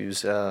materials they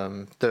use,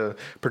 the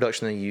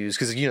production they use,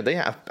 because they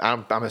have.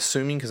 I'm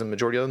assuming, because the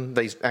majority of them,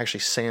 they actually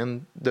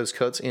sand those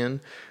cuts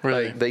in.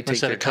 Really? Like, they take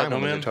Instead their of cutting time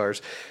on the them in?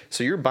 guitars.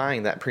 So you're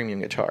buying that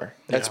premium guitar.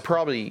 That's Yeah.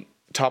 probably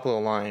top of the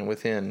line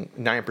within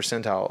 9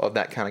 percentile of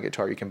that kind of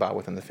guitar you can buy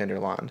within the Fender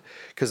line.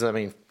 Because I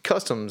mean,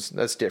 customs,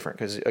 that's different.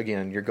 Because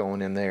again, you're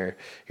going in there,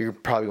 you're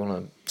probably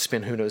going to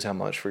spend who knows how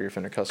much for your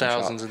Fender custom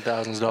Thousands shop. and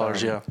thousands of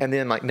dollars, yeah. And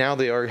then like now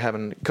they are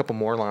having a couple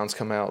more lines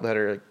come out that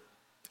are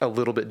a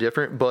little bit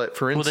different. But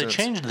for Well, instance,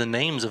 they changed the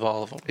names of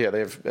all of them. yeah,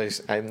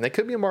 they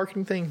could be a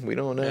marketing thing. We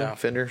don't know. Yeah.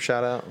 Fender,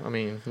 shout out. I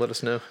mean, let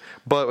us know.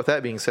 But with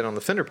that being said, on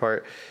the Fender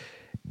part,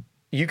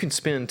 you can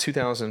spend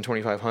 $2,000,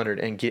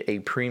 $2,500 and get a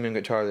premium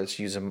guitar that's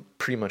used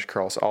pretty much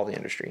across all the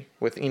industry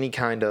with any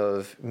kind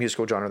of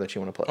musical genre that you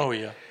want to play. Oh,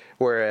 yeah.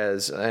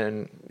 Whereas,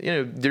 and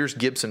there's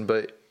Gibson,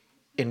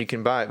 and you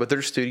can buy it, but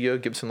their studio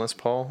Gibson Les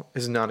Paul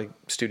is not a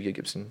studio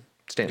Gibson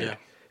standard. Yeah.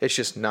 It's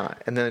just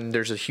not. And then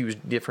there's a huge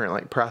different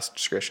like price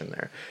discretion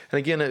there. And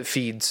again, it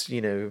feeds,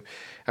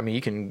 I mean,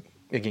 you can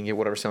again get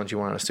whatever sounds you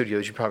want out of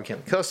studios. You probably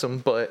can't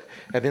custom,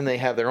 and then they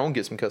have their own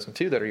Gibson custom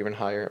too that are even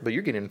higher. But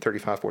you're getting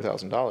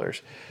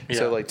 $35,000-$4,000. Yeah.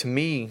 So like to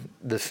me,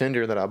 the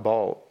Fender that I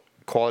bought,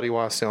 quality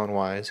wise, sound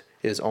wise,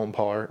 is on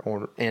par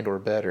or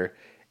better.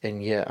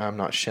 And yet I'm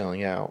not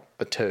shelling out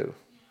a toe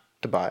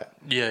to buy it.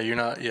 Yeah, you're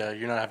not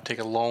having to take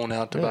a loan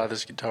out to buy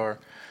this guitar.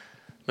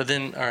 But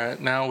then, all right,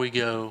 now we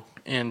go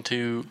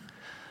into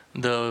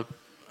the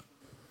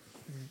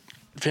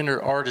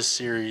Fender Artist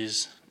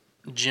Series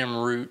Jim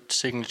Root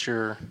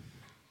Signature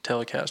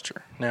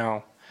Telecaster.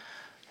 Now,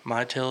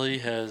 my Telly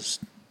has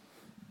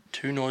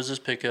 2 noiseless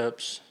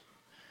pickups,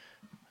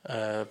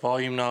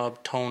 volume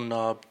knob, tone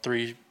knob,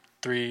 three.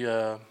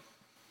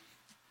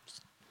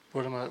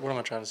 What am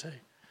I trying to say?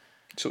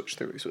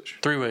 Three-way switch.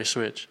 3-way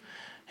switch.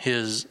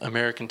 His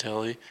American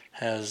Telly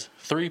has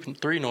three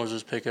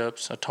noiseless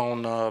pickups, a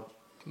tone knob,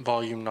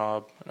 volume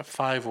knob, and a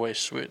 5-way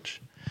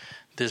switch.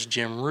 This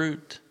Jim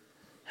Root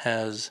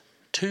has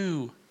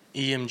 2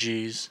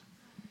 EMGs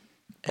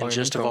and Volume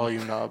just a and tone.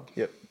 volume knob.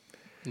 Yep.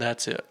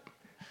 That's it.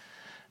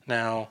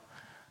 Now,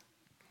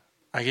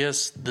 I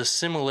guess the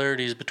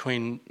similarities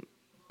between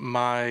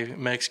my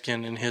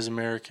Mexican and his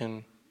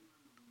American,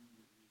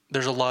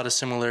 there's a lot of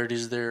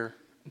similarities there,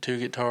 2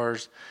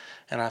 guitars.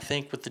 And I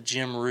think with the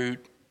Jim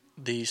Root,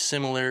 the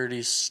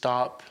similarities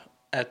stop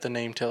at the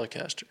name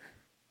Telecaster.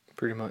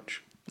 Pretty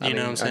much. You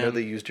know what I'm saying? I know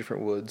they use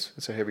different woods.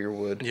 It's a heavier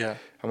wood. Yeah.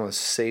 I'm going to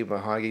save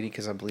mahogany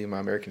because I believe my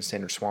American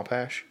Standard Swamp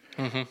Ash.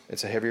 Mm-hmm.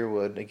 It's a heavier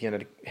wood. Again,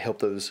 it help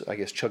those, I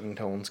guess, chugging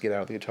tones get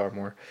out of the guitar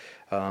more.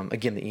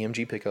 Again, the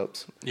EMG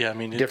pickups. Yeah, I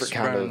mean, Different it's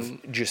kind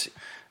of just...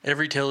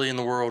 every Telly in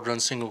the world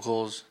runs single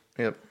coils.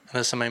 Yep.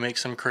 Unless somebody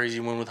makes some crazy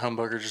one with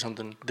humbuckers or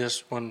something.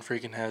 This one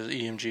freaking has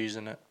EMGs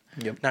in it.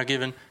 Yep. Now,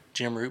 given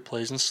Jim Root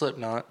plays in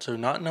Slipknot, so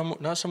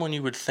not someone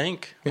you would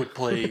think would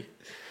play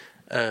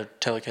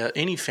Telecaster,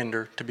 any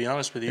Fender, to be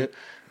honest with you.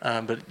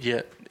 Yep. But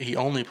yet, he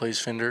only plays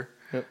Fender.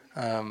 Yep.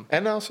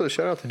 And also,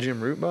 shout out to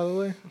Jim Root, by the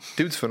way.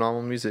 Dude's a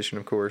phenomenal musician,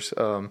 of course.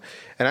 And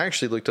I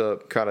actually looked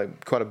up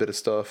quite a bit of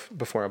stuff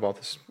before I bought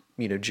this,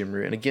 Jim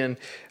Root. And again,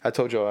 I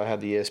told you I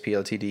had the ESP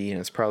LTD, and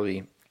it's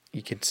probably,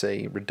 you could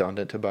say,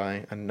 redundant to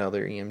buy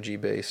another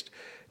EMG-based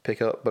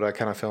pickup. But I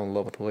kind of fell in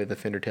love with the way the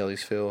Fender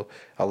Tellys feel.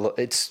 I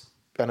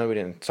know we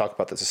didn't talk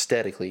about this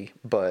aesthetically,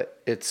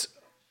 but it's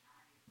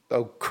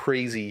a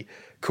crazy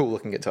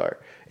cool-looking guitar.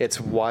 It's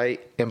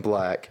white and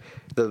black.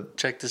 The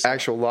Check this out.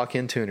 actual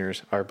lock-in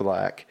tuners are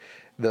black.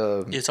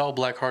 It's all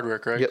black hardware,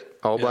 correct? Yep,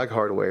 all black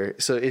hardware.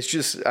 So it's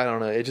just, I don't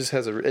know. It just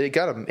has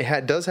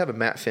does have a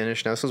matte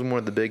finish. Now this was one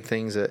of the big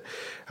things that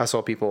I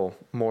saw people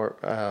more.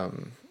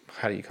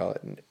 How do you call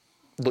it?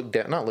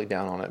 Not look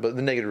down on it, but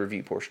the negative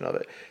review portion of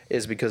it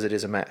is because it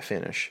is a matte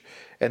finish,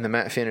 and the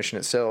matte finish in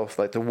itself,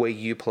 like the way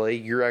you play,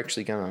 you're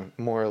actually gonna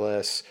more or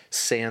less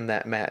sand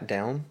that matte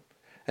down,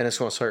 and it's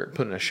gonna start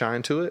putting a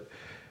shine to it.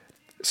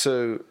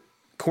 So,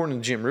 according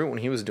to Jim Root, when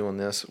he was doing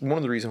this, one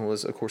of the reasons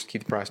was, of course, to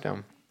keep the price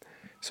down.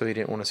 So he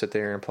didn't want to sit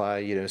there and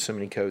apply, so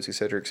many codes, et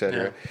cetera, et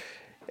cetera. Yeah.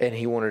 And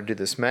he wanted to do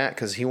this matte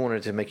because he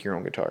wanted to make your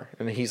own guitar.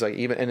 And he's like,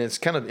 and it's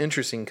kind of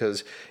interesting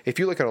because if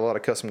you look at a lot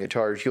of custom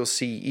guitars, you'll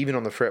see, even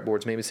on the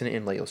fretboards, maybe it's an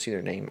inlay, you'll see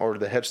their name, or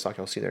the headstock,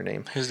 you'll see their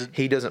name.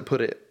 He doesn't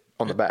put it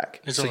on the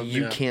back. So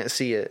you can't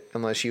see it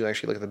unless you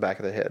actually look at the back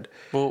of the head.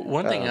 Well,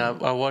 one thing,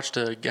 I watched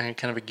a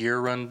kind of a gear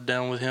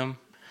rundown with him,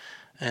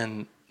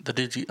 and the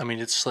dudes,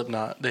 it's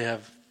Slipknot. They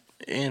have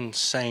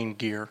insane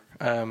gear.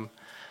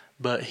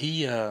 But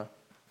he...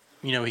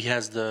 he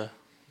has the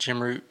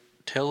Jim Root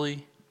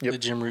Telly, the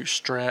Jim Root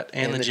Strat,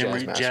 and the Jim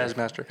Root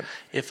Jazzmaster.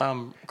 If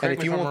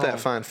you want that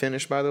fine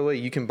finish, by the way,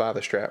 you can buy the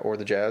Strat or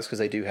the Jazz because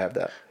they do have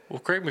that. Well,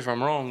 correct me if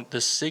I'm wrong.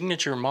 The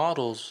signature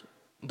models,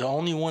 the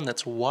only one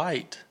that's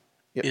white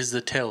is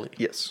the Telly.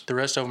 Yes. The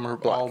rest of them are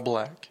all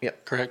black.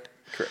 Yep. Correct?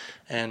 Correct.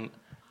 And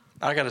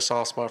I got a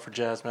soft spot for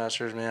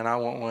Jazzmasters, man. I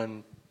want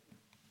one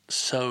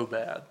so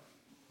bad.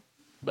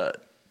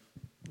 But...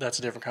 that's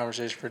a different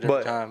conversation for a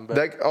different time. But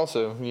that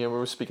also, we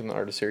were speaking of the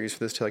Artist Series for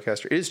this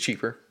Telecaster. It is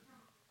cheaper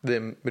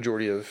than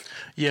majority of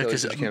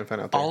Tellies that you can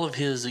find out there. All of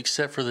his,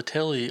 except for the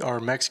Telly, are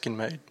Mexican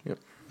made. Yep.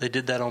 They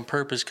did that on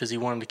purpose because he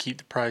wanted to keep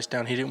the price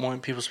down. He didn't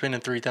want people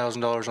spending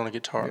 $3,000 on a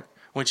guitar,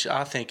 which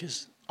I think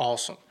is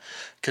awesome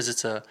because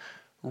it's a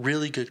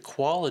really good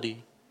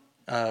quality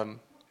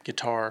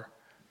guitar,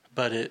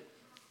 but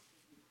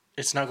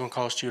it's not going to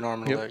cost you an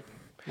arm and a leg,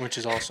 which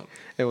is awesome.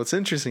 And what's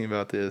interesting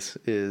about this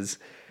is...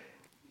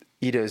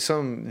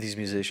 some of these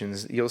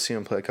musicians, you'll see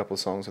them play a couple of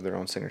songs with their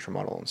own signature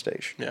model on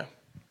stage. Yeah.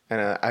 And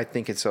I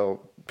think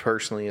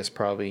personally, it's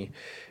probably,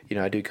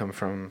 I do come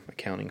from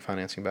accounting,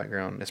 financing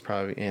background. It's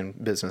probably,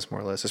 and business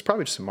more or less. It's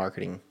probably just a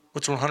marketing.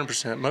 It's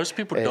 100%. Most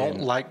people don't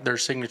like their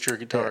signature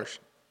guitars.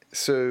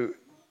 So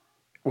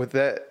with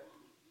that,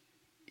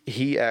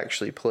 he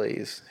actually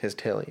plays his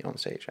Telly on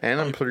stage,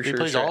 and I'm pretty sure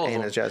plays all of and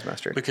them his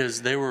Jazzmaster,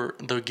 because they were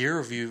the gear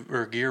review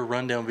or gear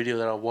rundown video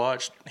that I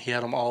watched. He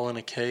had them all in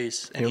a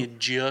case, and he had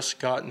just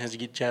gotten his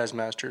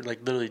Jazzmaster, like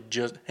literally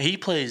just. He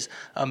plays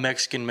a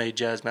Mexican-made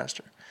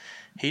Jazzmaster.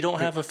 He don't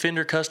have a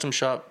Fender custom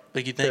shop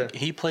like you think. Yeah.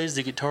 He plays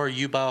the guitar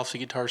you buy off the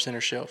Guitar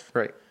Center shelf.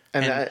 Right.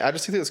 And I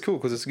just think that's cool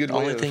because it's a good way.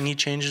 The only thing he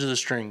changes are the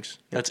strings.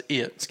 That's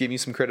it. It's giving you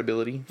some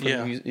credibility for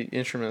the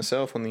instrument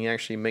itself when he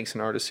actually makes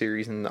an artist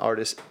series and the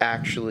artist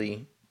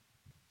actually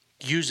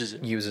uses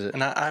it.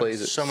 And I have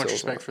so much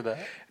respect for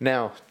that.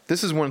 Now,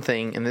 this is one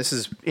thing, and this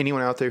is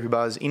anyone out there who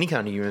buys any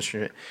kind of new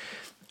instrument,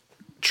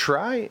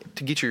 try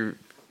to get your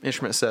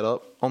instrument set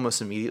up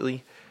almost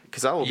immediately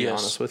because I will be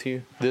honest with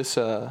you. This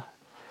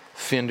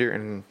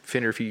Fender,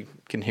 if you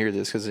can hear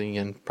this, because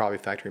again, probably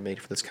factory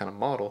made for this kind of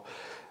model.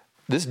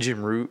 This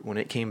Jim Root, when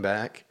it came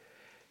back,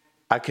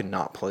 I could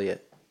not play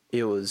it.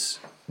 It was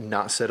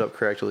not set up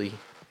correctly.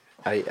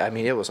 I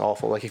mean, it was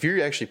awful. Like, if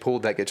you actually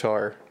pulled that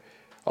guitar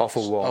off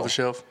a wall. Off a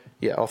shelf?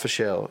 Yeah, off a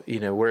shelf,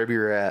 wherever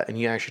you're at, and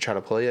you actually try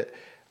to play it,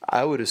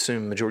 I would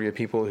assume majority of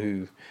people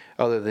who,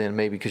 other than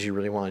maybe because you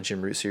really want a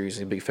Jim Root series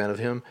and a big fan of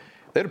him,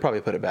 they'd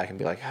probably put it back and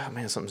be like, oh,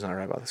 man, something's not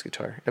right about this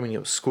guitar. I mean, it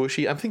was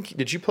squishy. I'm thinking,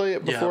 did you play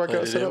it before I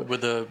got set up?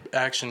 With the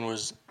action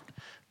was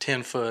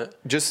 10 foot.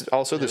 Just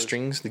also the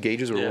strings, the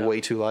gauges were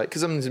way too light.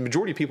 Because the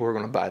majority of people who are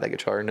going to buy that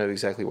guitar know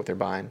exactly what they're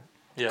buying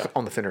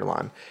on the Fender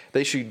line.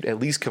 They should at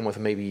least come with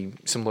maybe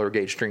some lower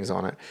gauge strings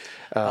on it.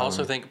 I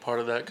also think part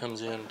of that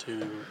comes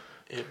into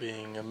it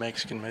being a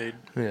Mexican made.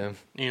 Yeah.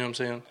 You know what I'm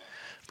saying?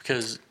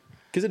 Because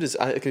it is,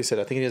 like I said,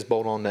 I think it is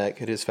bolt on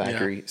neck. It is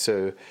factory. Yeah.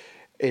 So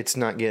it's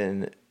not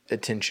getting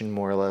attention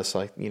more or less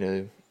like,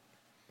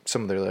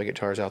 some of their other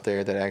guitars out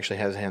there that actually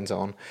has hands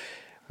on.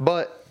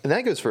 But and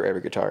that goes for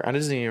every guitar. It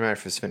doesn't even matter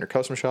if it's Fender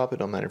Custom Shop. It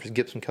don't matter if it's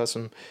Gibson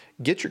Custom.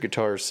 Get your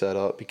guitars set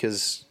up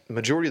because the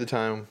majority of the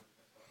time,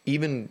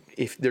 even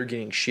if they're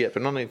getting shipped,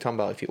 I'm not even talking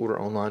about if you order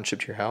online,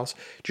 shipped to your house,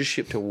 just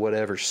ship to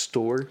whatever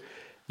store,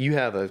 you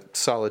have a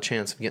solid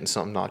chance of getting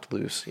something knocked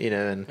loose,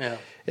 and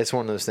it's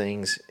one of those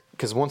things.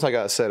 Because once I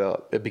got it set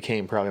up, it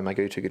became probably my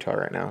go-to guitar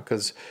right now.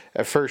 Because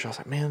at first I was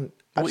like, man,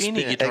 I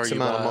spent X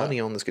amount of money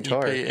on this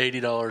guitar. You pay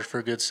 $80 for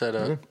a good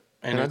setup,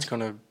 and it's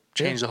going to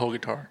change the whole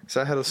guitar.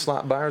 So I had a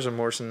slight buyer's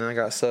remorse, and then I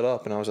got set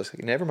up, and I was just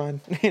like, never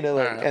mind.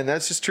 And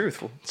that's just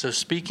truthful. So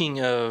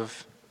speaking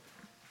of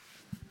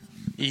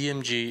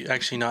EMG,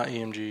 actually not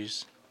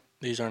EMGs.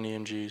 These aren't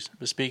EMGs.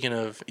 But speaking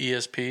of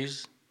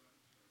ESPs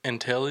and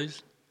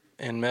Tellys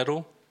and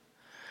metal,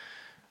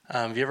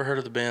 have you ever heard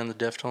of the band The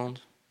Deftones?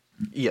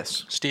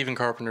 Yes. Stephen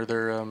Carpenter,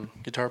 their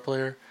guitar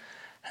player,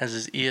 has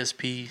his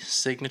ESP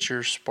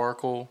Signature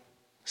Sparkle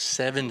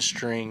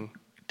 7-string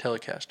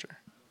Telecaster.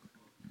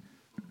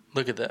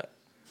 Look at that.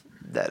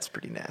 That's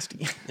pretty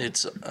nasty.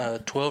 It's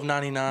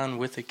 $12.99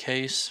 with a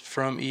case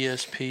from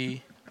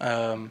ESP.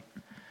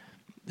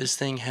 This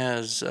thing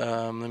has,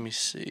 let me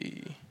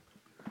see,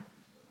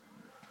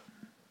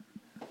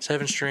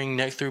 7-string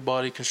neck through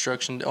body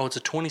construction. Oh, it's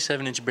a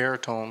 27-inch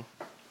baritone,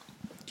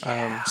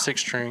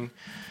 6-string.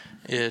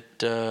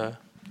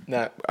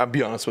 Now, I'll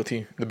be honest with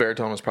you. The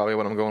baritone is probably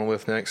what I'm going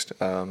with next.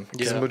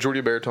 Because the majority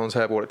of baritones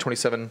have, a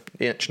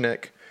 27-inch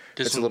neck.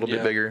 It's a little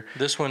bit bigger.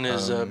 This one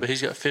is, but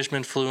he's got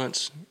Fishman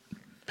Fluence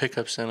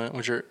pickups in it,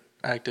 which are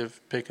active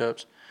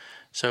pickups.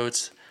 So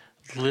it's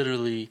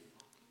literally,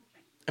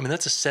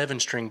 that's a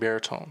 7-string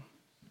baritone.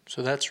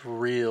 So that's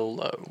real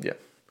low. Yeah.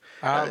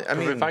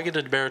 If I get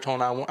a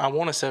baritone, I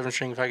want a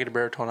 7-string. If I get a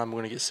baritone, I'm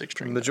going to get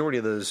 6-string. The majority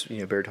of those,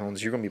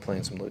 baritones, you're going to be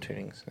playing some low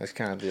tunings. That's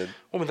kind of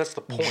that's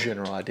the point.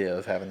 General idea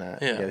of having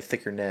that. Yeah.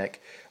 Thicker neck,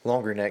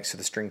 longer necks, so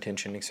the string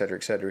tension, et cetera,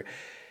 et cetera.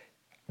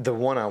 The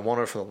one I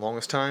wanted for the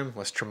longest time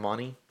was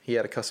Tremonti. He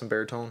had a custom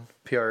baritone,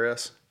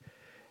 PRS.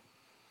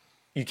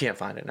 You can't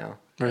find it now.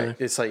 Really? Right?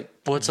 It's like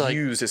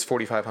used as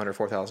 $4,500,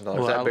 $4,000.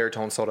 Well, that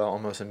baritone sold out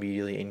almost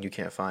immediately, and you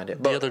can't find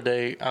it. The other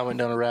day, I went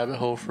down a rabbit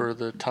hole for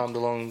the Tom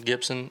DeLonge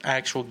Gibson,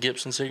 actual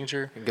Gibson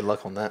signature. Good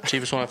luck on that.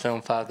 Cheapest one I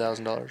found,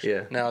 $5,000.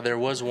 Yeah. Now, there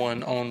was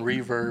one on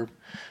Reverb,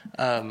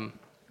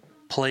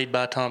 played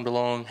by Tom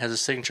DeLonge, has a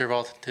signature of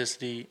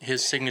authenticity,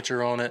 his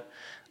signature on it.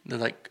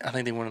 They're I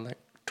think they wanted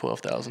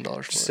 $12,000 for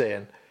it.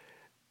 Saying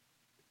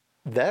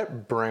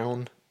that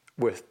brown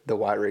with the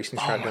white racing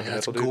stripe. Oh my God,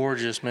 it's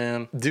gorgeous,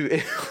 man. Dude,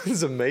 it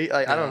was amazing.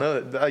 I don't know.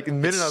 The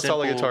minute I saw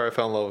the guitar, I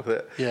fell in love with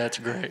it. Yeah, it's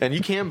great. And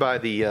you can buy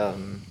the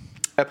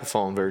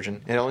Epiphone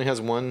version. It only has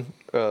one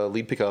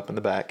lead pickup in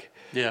the back.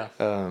 Yeah.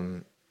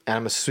 And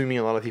I'm assuming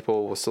a lot of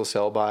people will still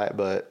sell by it,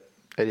 but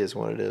it is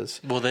what it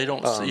is. Well, they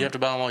don't. You have to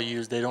buy them all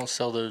used. They don't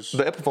sell those.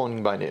 The Epiphone you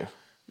can buy new.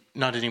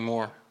 Not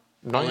anymore.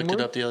 Not I looked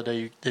anymore? it up the other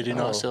day. They do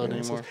not sell it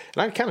anymore.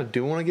 And I kind of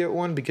do want to get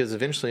one because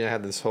eventually I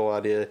had this whole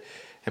idea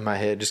in my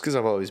head, just because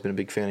I've always been a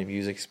big fan of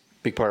music. It's a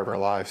big part of our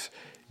lives.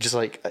 Just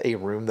like a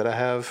room that I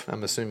have,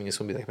 I'm assuming it's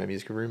going to be like my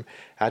music room.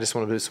 I just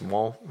want to do some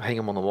hang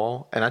them on the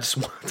wall, and I just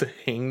want to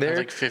hang there.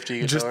 Like 50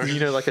 guitars.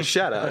 Just, like a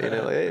shout out, like,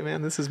 hey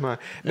man, this is my.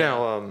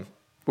 Yeah.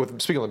 Now,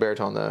 speaking of the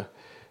baritone, though,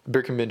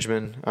 Birkin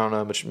Benjamin, I don't know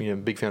how much,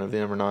 big fan of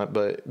them or not,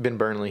 but Ben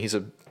Burnley, he's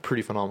a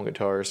pretty phenomenal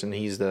guitarist, and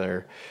he's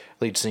their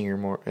lead singer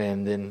more.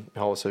 And then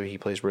also he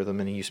plays rhythm,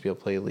 and he used to be able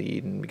to play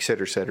lead, and et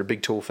cetera, et cetera.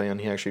 Big Tool fan.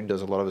 He actually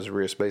does a lot of his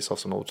wrist based off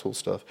some old Tool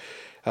stuff.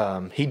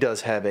 He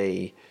does have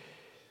a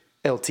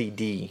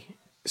LTD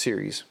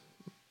series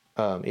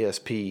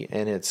ESP,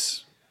 and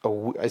it's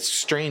a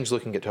strange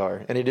looking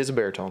guitar, and it is a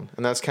baritone,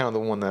 and that's kind of the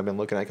one that I've been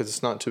looking at because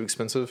it's not too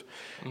expensive.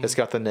 Mm-hmm. It's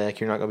got the neck.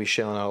 You're not going to be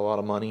shelling out a lot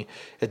of money.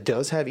 It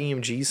does have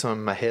EMGs, so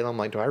in my head I'm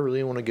like, do I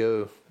really want to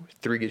go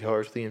 3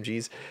 guitars with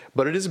EMGs?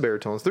 But it is a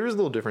baritone, so there is a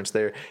little difference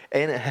there,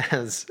 and it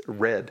has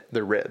red.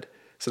 They're red.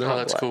 So they're not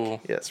that's black.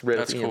 Cool. Yes, red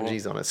with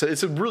EMGs on it. So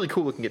it's a really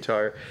cool looking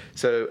guitar.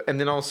 So,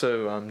 and then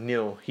also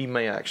Neil, he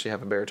may actually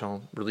have a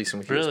baritone releasing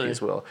with ESP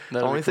as well.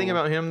 The only thing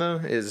about him though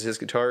is his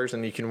guitars,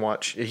 and you can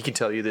watch. He can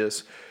tell you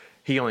this.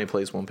 He only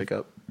plays one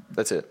pickup.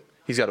 That's it.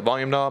 He's got a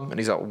volume knob and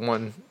he's got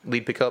one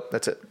lead pickup.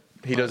 That's it.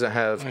 He doesn't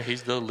have.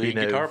 He's the lead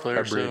guitar player.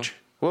 A bridge.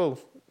 So.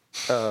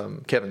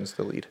 Well, Kevin's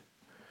the lead.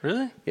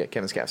 Really? Yeah,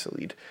 Kevin Scaff's the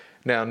lead.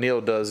 Now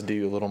Neil does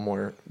do a little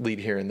more lead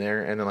here and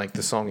there, and then like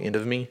the song "End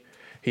of Me,"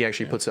 he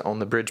actually puts it on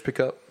the bridge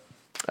pickup.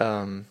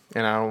 And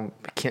I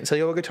can't tell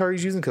you what guitar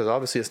he's using because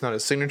obviously it's not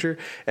his signature.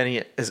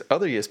 And his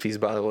other ESPs,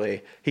 by the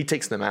way, he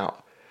takes them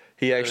out.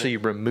 He actually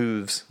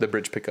removes the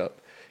bridge pickup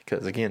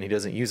because again he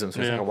doesn't use them.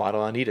 So he's like, why do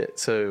I need it?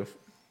 So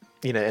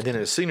and then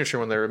his signature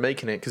when they were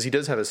making it, because he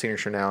does have a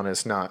signature now, and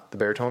it's not the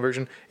baritone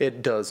version.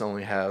 It does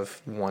only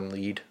have one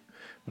lead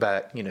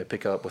back,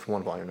 pickup with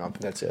one volume knob,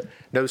 and that's it.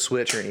 No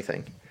switch or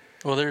anything.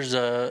 Well, there's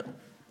a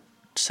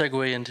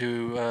segue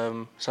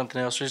into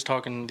something else. We were just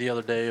talking the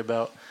other day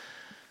about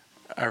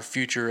our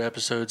future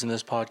episodes in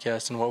this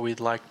podcast and what we'd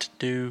like to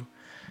do.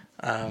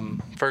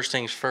 First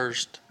things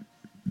first,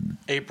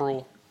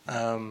 April,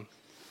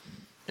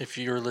 if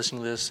you're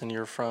listening to this and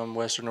you're from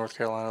Western North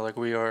Carolina like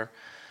we are,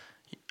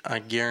 I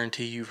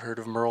guarantee you've heard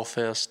of Merle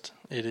Fest.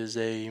 It is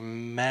a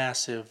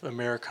massive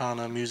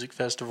Americana music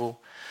festival.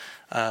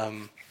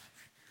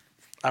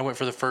 I went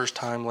for the first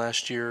time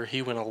last year.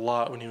 He went a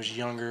lot when he was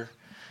younger.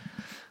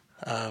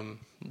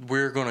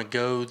 We're going to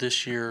go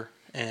this year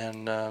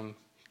and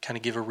kind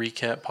of give a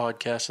recap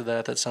podcast of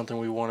that. That's something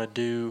we want to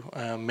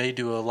do. May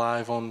do a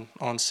live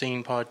on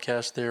scene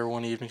podcast there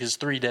one evening because it's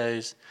 3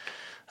 days.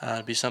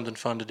 It'd be something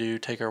fun to do.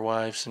 Take our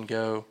wives and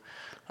go.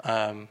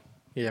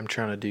 Yeah, I'm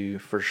trying to do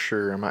for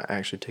sure. I might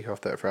actually take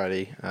off that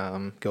Friday.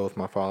 Go with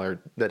my father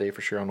that day for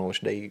sure. I don't know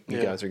which day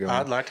you guys are going.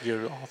 I'd like to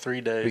go all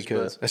 3 days.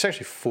 Because it's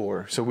actually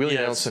 4. So Willie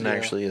Nelson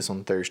actually is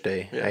on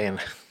Thursday. Yeah. And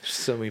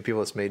so many people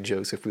have made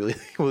jokes if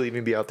we'll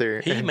even be out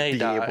there he and may be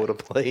die. able to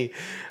play.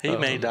 He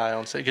may die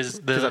on stage. Because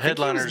the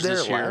headliners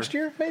this year. Last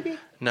year, maybe?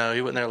 No,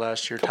 he wasn't there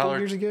last year.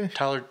 Years ago?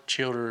 Tyler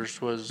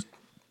Childers was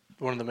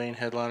one of the main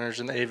headliners,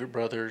 and the Avett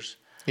Brothers.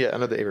 Yeah, I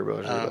know the Avett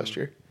Brothers were last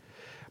year.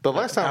 But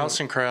last time,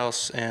 Alison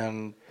Krauss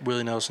and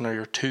Willie Nelson are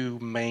your two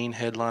main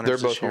headliners. they're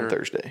this both year. on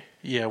Thursday.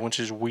 Yeah, which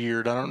is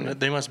weird. I don't know.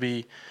 They must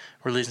be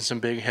releasing some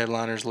big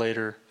headliners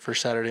later for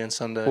Saturday and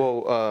Sunday.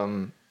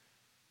 Well,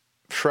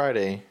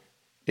 Friday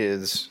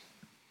is,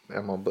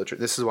 I'm going to butcher it.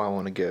 This is why I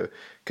want to go.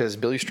 Because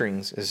Billy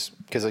Strings is,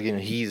 because again,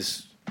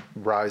 he's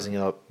rising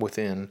up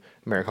within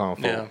Americana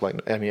folk. Yeah.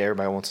 Like, I mean,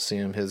 everybody wants to see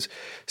him. His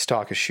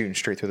stock is shooting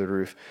straight through the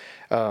roof.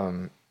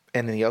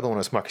 And then the other one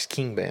is Marcus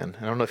King Band.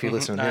 I don't know if you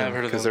listen to I have them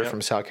heard of because them, they're yep.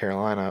 from South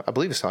Carolina. I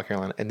believe it's South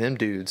Carolina. And them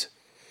dudes,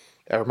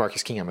 or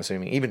Marcus King, I'm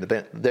assuming, even the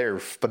band, they're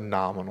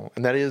phenomenal.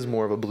 And that is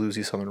more of a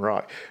bluesy Southern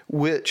rock,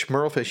 which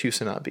Merlefest used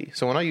to not be.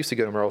 So when I used to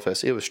go to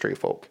Merlefest, it was straight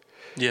folk.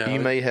 Yeah,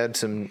 You may had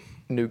some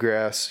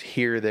newgrass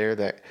here or there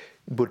that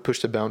would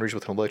push the boundaries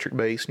with an electric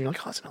bass. And you're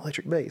like, oh, it's an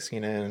electric bass,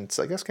 you know, and it's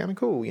like, that's kind of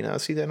cool. You know, I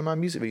see that in my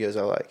music videos.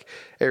 I like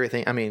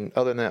everything. I mean,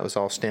 other than that, it was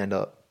all stand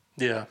up.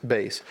 Yeah.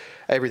 Bass.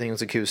 Everything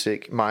was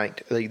acoustic,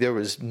 mic'd. Like, there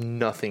was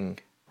nothing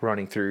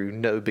running through,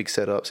 no big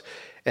setups.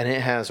 And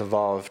it has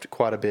evolved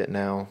quite a bit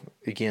now,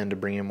 again, to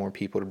bring in more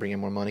people, to bring in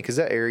more money. Because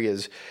that area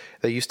is,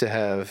 they used to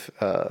have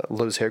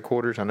Lowe's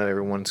headquarters. I know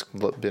everyone's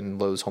been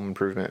Lowe's Home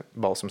Improvement,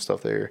 bought some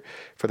stuff there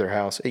for their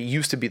house. It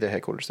used to be the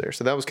headquarters there.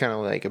 So that was kind of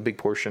like a big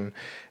portion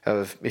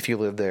of, if you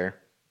lived there,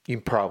 you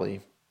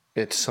probably,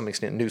 to some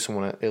extent, knew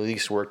someone that at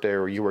least worked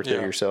there, or you worked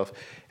there yourself.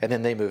 And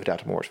then they moved out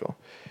to Mooresville.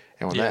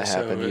 And when that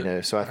happened, you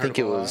know, so I think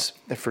it was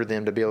for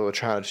them to be able to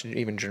try to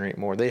even generate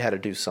more, they had to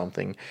do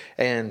something.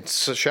 And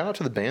so shout out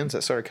to the bands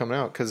that started coming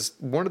out, because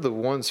one of the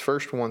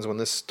first ones when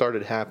this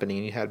started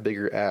happening, you had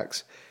bigger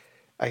acts.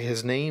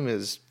 His name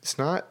is, it's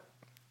not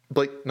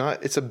Blake,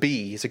 it's a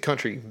B. He's a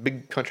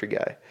big country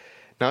guy.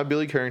 Not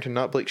Billy Currington,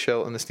 not Blake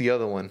Shelton. It's the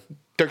other one.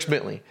 Dierks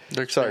Bentley.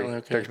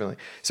 Dierks Bentley.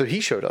 So he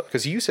showed up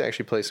because he used to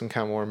actually play some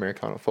kind of more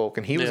Americana folk.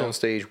 And he was on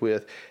stage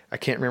with, I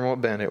can't remember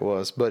what band it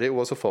was, but it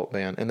was a folk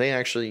band. And they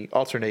actually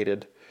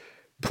alternated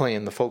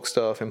playing the folk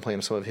stuff and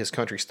playing some of his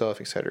country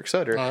stuff, et cetera, et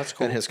cetera. Oh, that's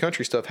cool. And his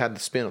country stuff had the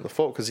spin of the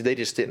folk because they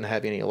just didn't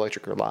have any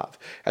electric or live.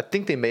 I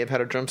think they may have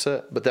had a drum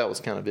set, but that was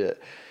kind of it.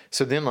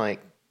 So then, like,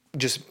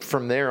 just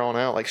from there on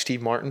out, like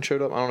Steve Martin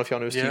showed up. I don't know if y'all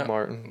know Steve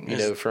Martin, you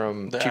know,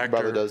 from Cheaper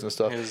by the Dozen and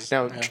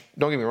stuff.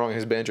 Don't get me wrong,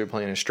 his banjo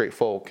playing is straight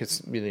folk.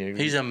 It's, you know,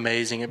 he's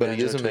amazing at banjo. But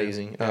he is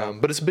amazing.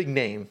 But it's a big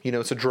name, you know,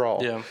 it's a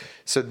draw. Yeah.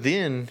 So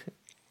then,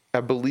 I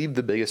believe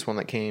the biggest one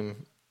that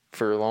came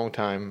for a long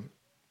time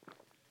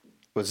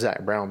was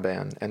Zach Brown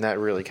Band, and that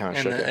really kind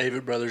of shook it. And the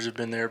Avett Brothers have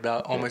been there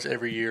about almost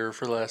every year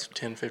for the last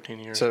 10, 15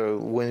 years. So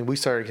when we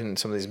started getting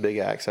some of these big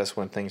acts, that's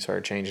when things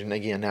started changing. And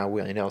again, now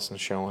Willie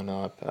Nelson's showing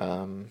up.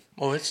 Before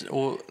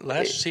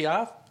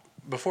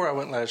I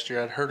went last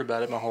year, I'd heard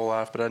about it my whole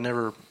life, but I'd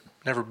never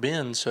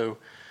been, so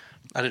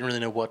I didn't really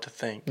know what to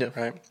think,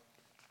 right?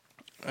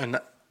 And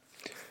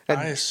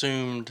I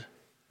assumed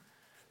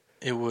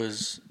it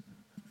was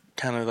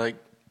kind of like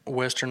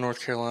Western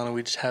North Carolina.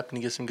 We just happened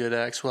to get some good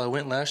acts. Well, I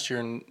went last year,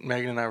 and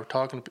Megan and I were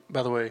talking.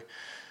 By the way,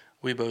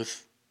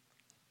 both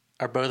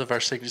of our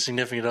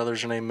significant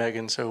others are named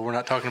Megan, so we're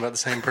not talking about the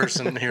same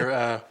person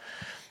here.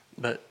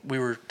 But we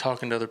were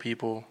talking to other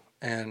people,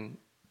 and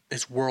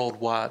it's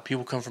worldwide.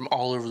 People come from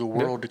all over the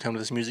world to come to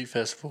this music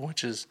festival,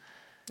 which is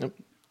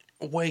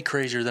way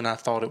crazier than I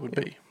thought it would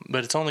be.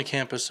 But it's on the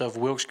campus of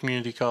Wilkes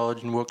Community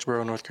College in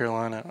Wilkesboro, North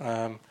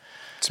Carolina.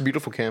 It's a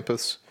beautiful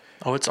campus.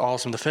 Oh, it's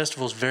awesome. The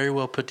festival's very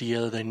well put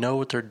together. They know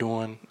what they're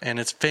doing,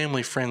 and it's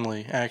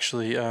family-friendly,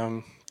 actually.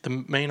 The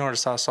main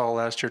artist I saw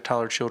last year,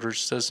 Tyler Childers,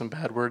 says some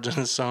bad words in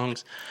his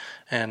songs,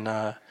 and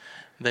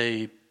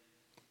they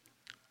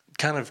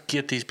kind of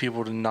get these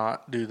people to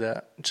not do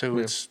that. So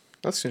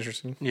that's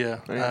interesting.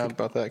 Yeah. I didn't think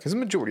about that, because the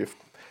majority of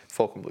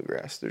folk and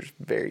bluegrass, there's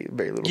very,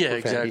 very little profanity.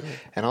 Exactly.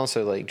 And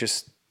also, like,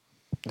 just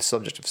the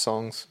subject of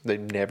songs, they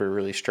never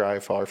really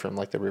strive far from,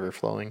 like, the river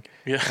flowing.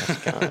 Yeah.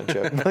 That's kind of a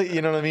joke. Like,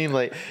 you know what I mean?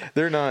 Like,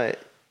 they're not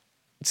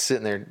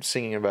sitting there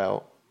singing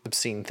about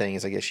obscene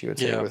things, I guess you would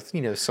say, with,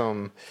 you know,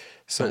 some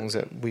songs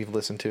that we've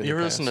listened to in the past. You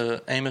ever listen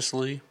to Amos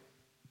Lee?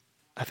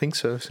 I think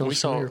so. We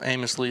saw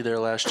Amos Lee there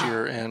last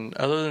year, and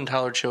other than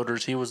Tyler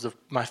Childers, he was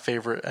my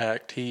favorite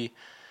act. It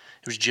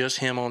was just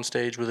him on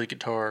stage with a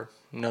guitar,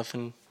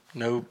 nothing,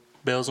 no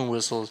bells and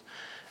whistles,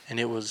 and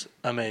it was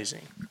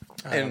amazing.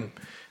 And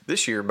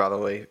this year, by the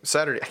way,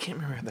 Saturday, I can't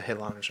remember how the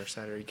headliners are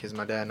Saturday, because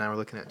my dad and I were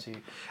looking at it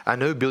too. I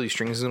know Billy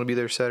Strings is going to be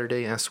there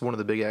Saturday, and that's one of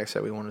the big acts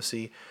that we want to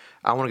see.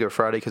 I want to go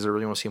Friday because I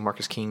really want to see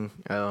Marcus King.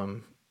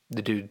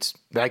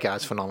 That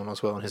guy's phenomenal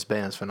as well, and his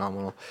band's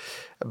phenomenal.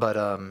 But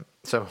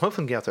so I'm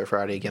hoping to get out there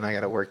Friday again. I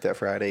got to work that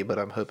Friday, but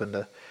I'm hoping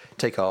to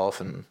take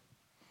off and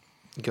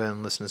go ahead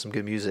and listen to some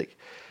good music.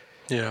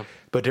 Yeah.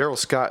 But Daryl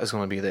Scott is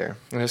going to be there,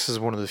 and this is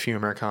one of the few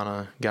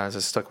Americana guys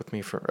that stuck with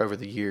me for over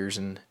the years,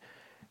 and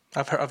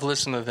I've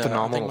listened to that.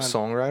 Phenomenal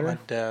songwriter. My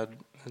dad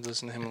had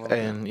listened to him a little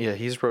bit. And yeah,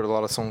 he's wrote a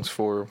lot of songs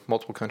for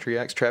multiple country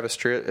acts. Travis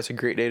Tritt, "It's a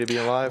Great Day to Be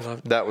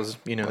Alive." That was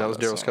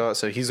Daryl Scott,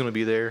 so he's going to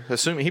be there.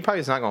 Assuming he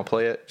probably is not going to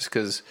play it, just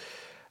because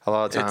A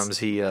lot of times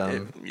he I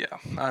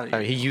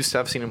mean, he used to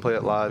have seen him play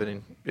it live,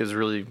 and it was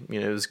really,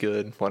 it was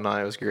good. One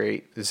night, it was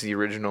great. This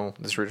original,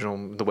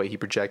 the way he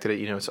projected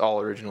it, it's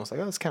all original. It's like,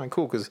 oh, it's kind of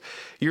cool because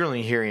you're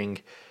only hearing.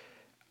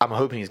 I'm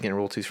hoping he's getting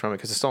royalties from it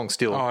because the song's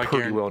still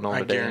pretty well known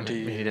today. I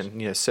mean, he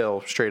didn't,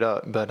 sell straight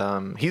up, but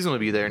he's going to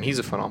be there, and he's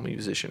a phenomenal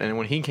musician. And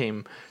when he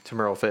came to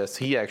Merle Fest,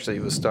 he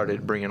actually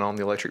started bringing on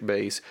the electric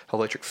bass,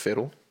 electric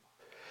fiddle,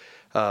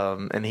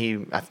 and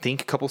I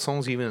think a couple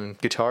songs even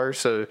guitar.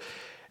 So,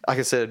 like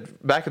I said,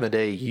 back in the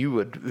day, you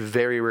would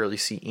very rarely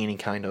see any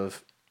kind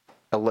of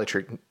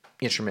electric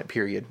instrument,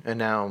 period. And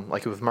now,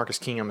 like with Marcus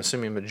King, I'm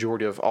assuming the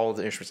majority of all of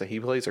the instruments that he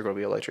plays are going to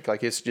be electric.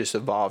 Like, it's just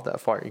evolved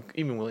that far.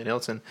 Even Willie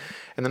Nelson.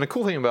 And then the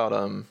cool thing about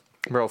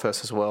Merle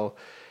Fest as well,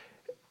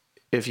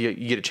 if you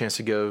get a chance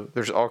to go,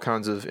 there's all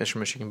kinds of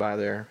instruments you can buy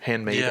there,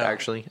 handmade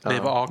actually. They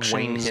have auctions.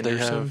 Wayne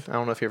Henderson, I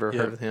don't know if you ever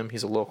heard of him.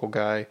 He's a local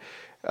guy.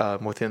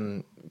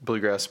 Within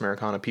Bluegrass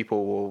Americana,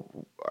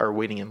 people are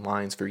waiting in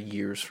lines for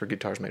years for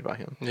guitars made by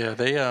him. Yeah,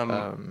 they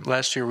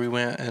last year we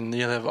went, and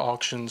they have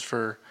auctions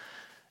for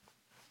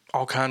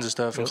all kinds of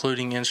stuff,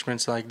 including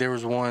instruments. Like there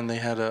was one, they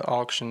had an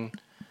auction,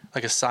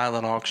 like a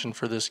silent auction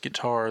for this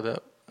guitar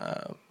that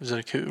was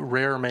a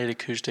rare made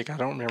acoustic. I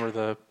don't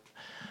remember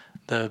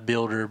the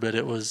builder, but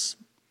it was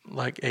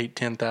like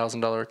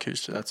 $10,000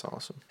 acoustic. That's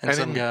awesome. And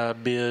some guy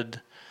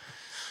bid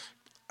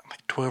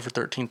like $12,000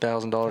 or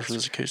 $13,000 for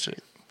this acoustic.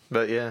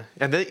 But yeah,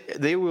 and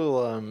they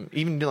will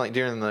even do like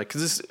during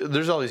because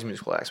there's all these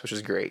musical acts, which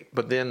is great.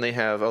 But then they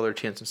have other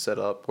tents and set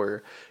up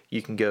where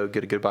you can go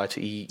get a good bite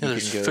to eat. Yeah,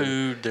 there's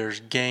food, there's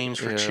games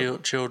for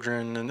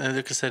children, and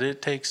like I said,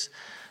 it takes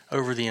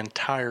over the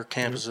entire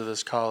campus of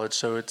this college.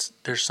 So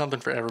there's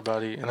something for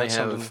everybody, and they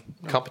have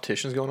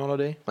competitions going on all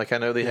day. Like I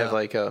know they have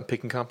like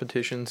picking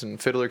competitions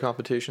and fiddler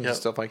competitions and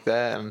stuff like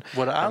that. And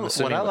what I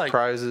like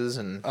prizes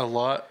and a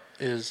lot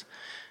is.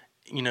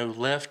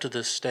 Left of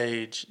the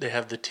stage, they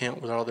have the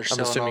tent with all their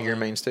selling. I'm assuming your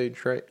main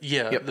stage, right?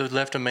 Yeah, the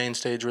left of main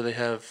stage where they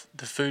have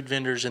the food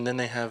vendors, and then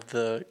they have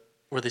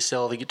where they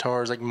sell the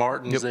guitars, like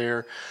Martin's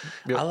there.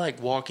 Yep. I like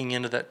walking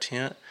into that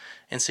tent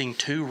and seeing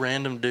two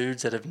random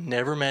dudes that have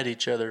never met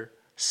each other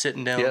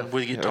sitting down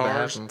with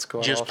guitars,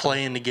 just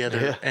playing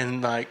together,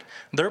 and like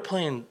they're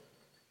playing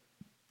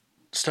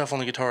stuff on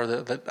the guitar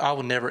that I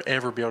would never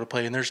ever be able to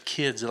play. And there's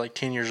kids at like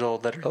 10 years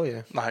old that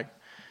are like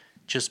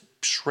just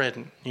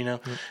shredding, And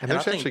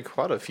there's actually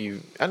quite a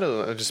few. I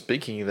know, just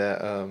speaking of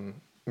that,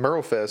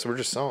 Merle Fest, we're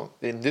just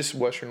in this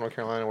Western North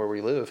Carolina where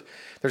we live,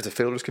 there's a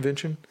Fiddlers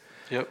Convention.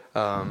 Yep.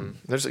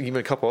 There's even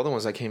a couple other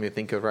ones I can't even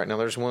think of right now.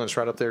 There's one that's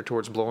right up there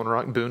towards Blowing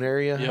Rock, Boone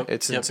area. Yep.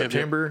 It's in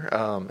September.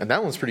 And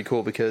that one's pretty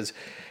cool because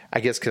I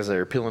guess because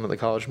they're appealing to the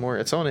college more.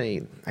 It's on I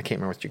can't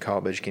remember what you call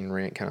it, but you can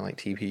rent kind of like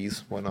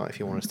TPs, whatnot, if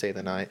you want to stay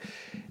the night.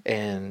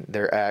 And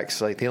their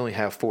acts, like they only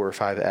have 4 or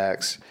 5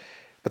 acts.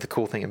 But the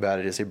cool thing about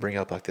it is they bring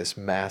up like this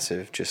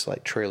massive, just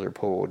like trailer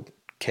pulled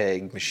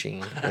keg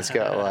machine. It's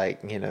got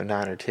like 9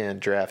 or 10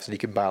 drafts, and you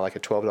can buy like a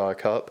 $12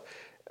 cup,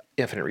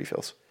 infinite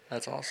refills.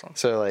 That's awesome.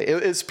 So like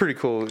it's pretty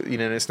cool,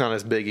 and it's not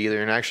as big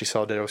either. And I actually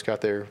saw Dead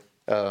Scott there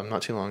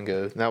not too long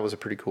ago. And that was a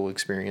pretty cool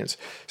experience.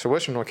 So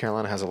Western North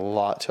Carolina has a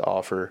lot to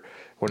offer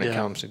when it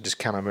comes to just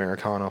kind of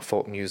Americana,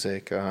 folk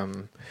music.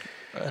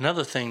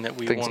 Another thing that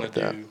we want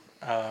to do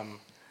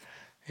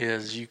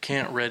is you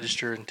can't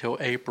register until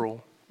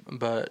April,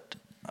 but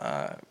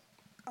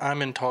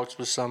I'm in talks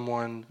with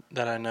someone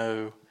that I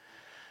know,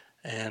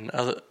 and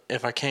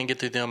if I can't get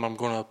through them, I'm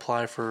going to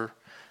apply for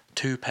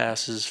 2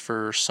 passes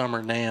for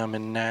Summer NAMM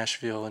in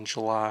Nashville in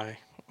July.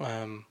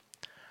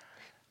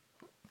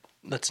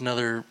 That's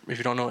another, if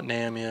you don't know what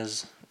NAMM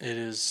is, it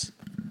is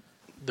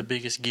the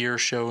biggest gear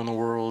show in the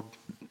world.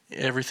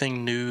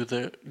 Everything new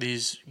that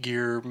these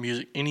gear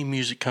music, any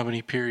music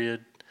company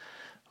period,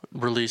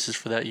 releases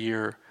for that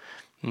year,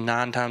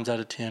 9 times out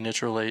of 10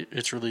 it's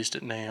released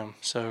at NAMM.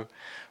 So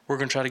we're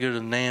going to try to go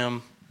to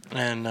NAMM.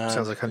 And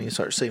sounds like I need to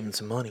start saving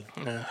some money.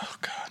 Oh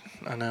God,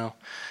 I know.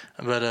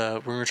 But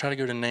we're going to try to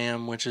go to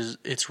NAMM, which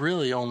it's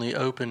really only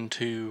open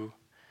to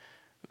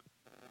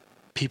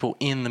people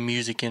in the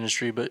music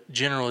industry, but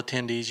general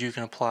attendees, you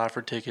can apply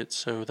for tickets.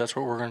 So that's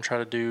what we're going to try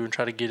to do and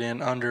try to get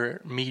in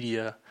under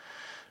media,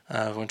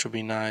 which will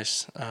be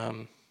nice.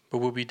 But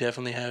we'll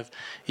definitely have,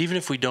 even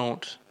if we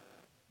don't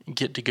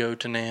get to go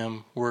to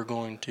NAMM, we're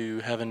going to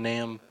have a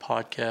NAMM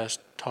podcast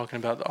talking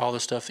about all the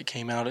stuff that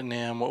came out at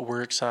NAMM, what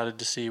we're excited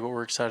to see, what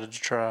we're excited to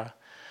try.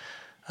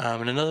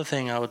 And another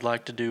thing I would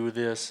like to do with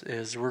this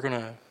is we're going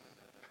to,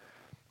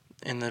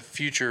 in the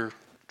future,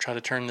 try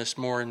to turn this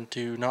more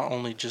into not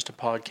only just a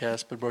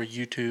podcast, but more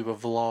YouTube, a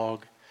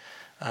vlog,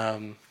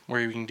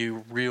 where you can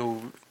do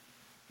real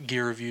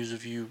gear reviews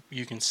of you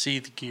can see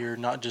the gear,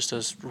 not just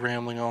us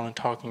rambling on and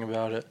talking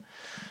about it.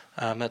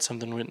 That's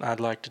something I'd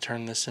like to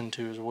turn this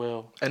into as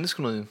well. And it's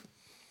going to,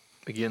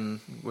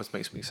 again, what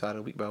makes me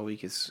excited week by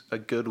week is a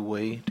good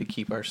way to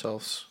keep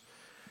ourselves,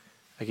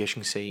 I guess you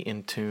can say,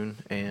 in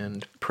tune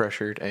and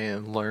pressured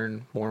and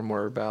learn more and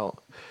more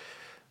about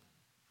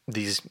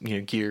these,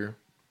 gear,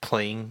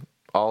 playing,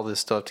 all this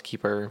stuff to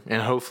keep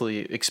and hopefully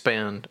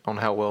expand on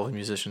how well the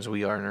musicians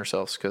we are in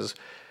ourselves. Because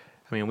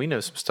I mean, we know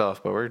some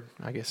stuff, but we're,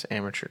 I guess,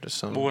 amateur to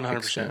some 100%,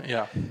 extent.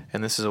 yeah.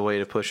 And this is a way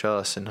to push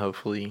us and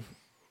hopefully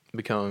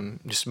become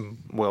just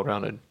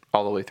well-rounded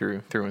all the way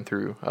through and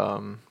through.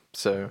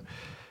 So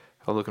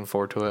I'm looking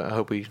forward to it. I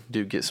hope we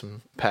do get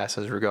some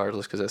passes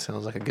regardless, because that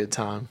sounds like a good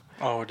time.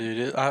 Oh,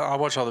 dude. I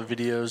watched all the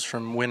videos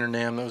from Winter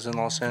NAMM that was in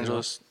Los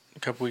Angeles a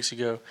couple weeks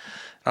ago.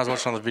 I was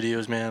watching all the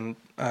videos, man,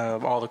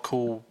 all the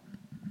cool,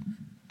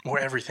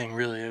 everything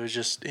really. It was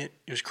just, it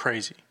was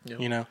crazy,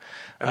 you know?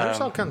 And there's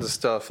all kinds of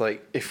stuff.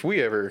 Like, if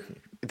we ever,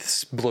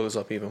 this blows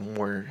up even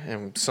more,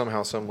 and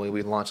somehow, some way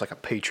we launch like a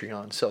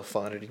Patreon,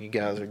 self-funded, and you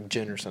guys are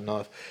generous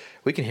enough,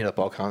 we can hit up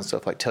all kinds of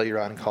stuff like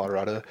Telluride in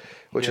Colorado,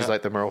 which is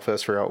like the Merle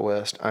Fest for out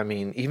west. I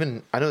mean,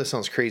 even, I know this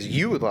sounds crazy.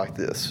 You would like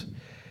this.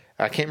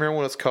 I can't remember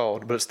what it's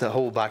called, but it's the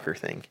whole biker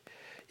thing.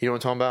 You know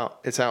what I'm talking about?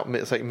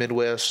 It's like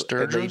Midwest.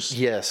 Sturgis?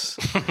 Yes.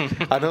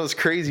 I know it's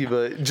crazy,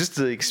 but just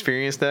to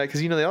experience that,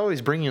 because, you know, they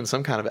always bring in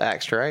some kind of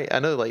acts, right? I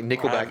know, like,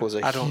 Nickelback was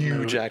a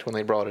huge act when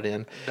they brought it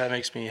in. That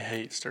makes me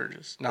hate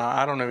Sturgis. No,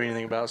 I don't know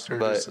anything about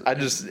Sturgis. But I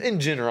just,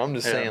 in general, I'm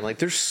just saying, like,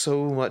 there's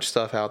so much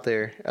stuff out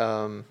there.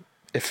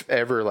 If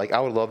ever, like, I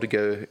would love to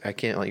go, I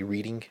can't, like,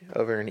 reading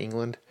over in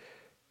England.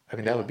 I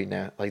mean, that would be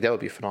that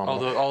would be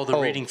phenomenal. All the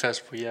reading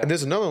festival, yeah. And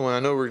there's another one. I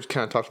know we're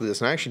kind of talked to this,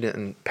 and I actually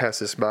didn't pass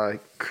this by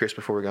Chris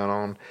before we got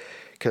on,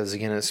 because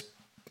again,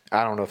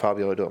 I don't know if I'll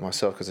be able to do it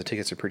myself because the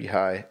tickets are pretty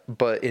high.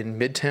 But in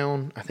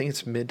Midtown, I think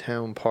it's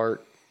Midtown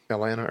Park,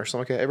 Atlanta, or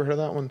something like that. Ever heard of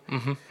that one?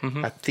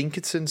 Mm-hmm. I think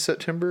it's in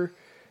September.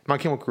 My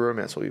Chemical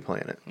Romance will be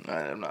playing it.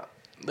 I'm not.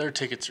 Their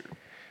tickets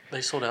they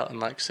sold out in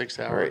like 6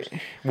 hours.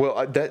 Right.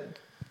 Well,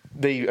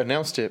 they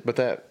announced it, but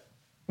that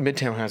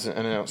Midtown hasn't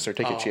announced their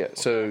tickets yet,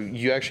 so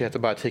you actually have to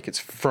buy tickets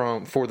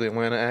for the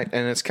Atlanta act,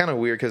 and it's kind of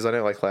weird because I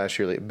know, like, last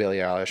year, like, Billie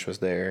Eilish was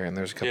there, and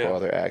there's a couple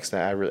other acts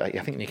that I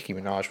think Nicki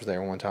Minaj was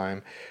there one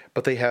time,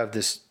 but they have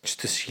this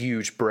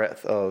huge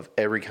breadth of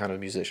every kind of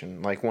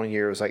musician. Like, one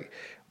year it was like,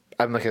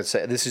 I'm not gonna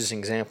say this is an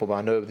example, but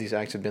I know these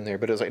acts have been there,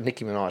 but it was like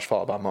Nicki Minaj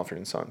followed by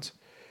Mumford & Sons.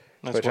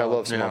 Which I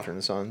love some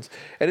Mumford & Sons,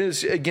 and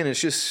it's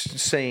just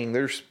saying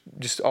there's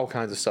just all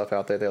kinds of stuff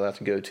out there they'll have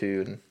to go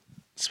to. And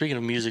speaking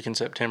of music in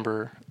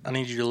September, I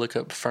need you to look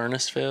up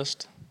Furnace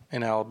Fest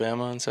in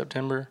Alabama in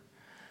September.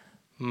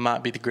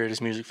 Might be the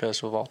greatest music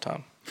festival of all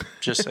time.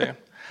 Just saying.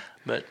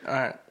 But, all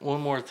right,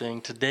 one more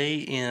thing. Today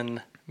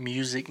in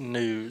music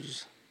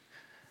news,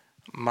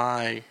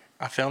 I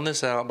found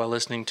this out by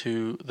listening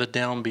to the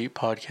Downbeat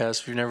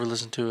podcast. If you've never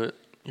listened to it,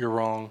 you're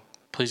wrong.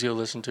 Please go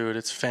listen to it.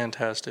 It's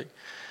fantastic.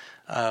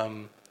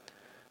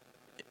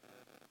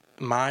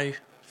 My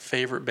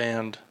favorite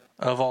band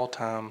of all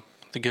time,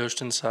 The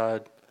Ghost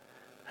Inside,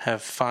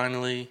 have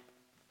finally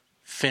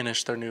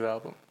finished their new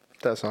album.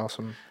 that's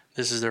awesome.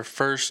 This is their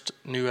first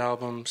new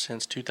album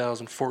since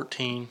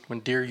 2014 when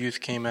Dear Youth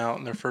came out,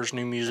 and their first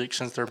new music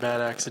since their Bad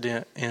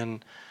Accident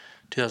in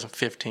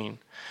 2015.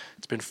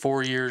 It's been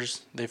 4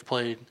 years. They've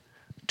played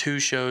 2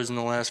 shows in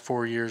the last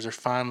 4 years. They're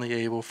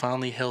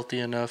finally healthy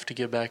enough to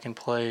get back and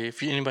play.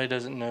 If anybody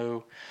doesn't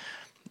know,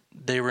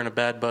 they were in a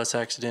bad bus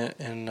accident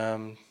in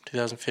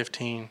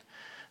 2015.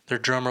 Their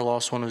drummer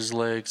lost one of his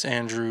legs,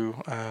 Andrew.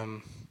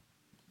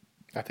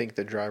 I think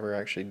the driver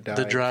actually died.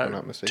 The if I'm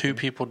not mistaken. 2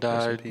 people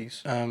died.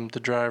 The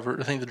driver,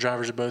 I think the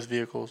drivers of both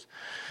vehicles.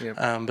 Yep.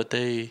 But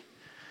it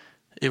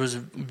was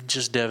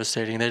just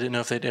devastating. They didn't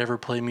know if they'd ever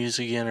play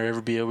music again or ever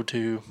be able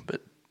to.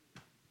 But,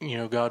 you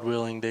know, God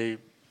willing, they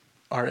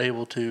are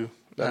able to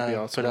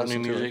awesome. put out new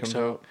music.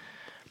 So out.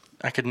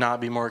 I could not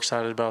be more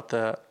excited about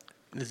that.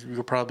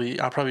 I'll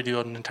probably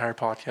do an entire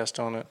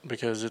podcast on it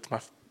because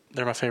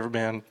they're my favorite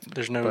band.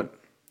 There's no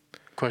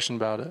question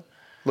about it.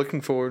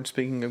 Looking forward.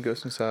 Speaking of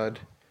Ghost Inside,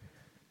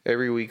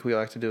 every week we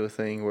like to do a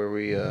thing where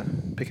we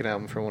pick an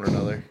album from one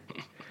another.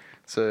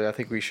 So I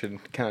think we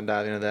should kind of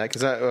dive into that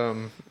because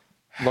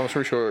long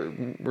story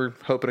short, we're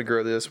hoping to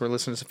grow this. We're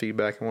listening to some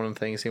feedback, and one of the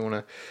things you want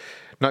to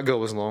not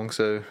go as long.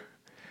 So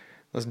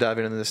let's dive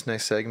into this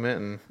next segment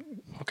and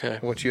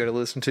what you had to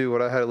listen to,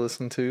 what I had to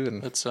listen to,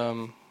 and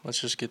let's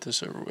just get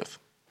this over with.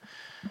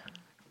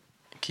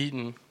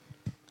 Keaton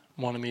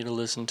wanted me to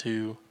listen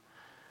to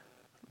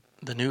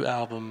the new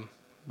album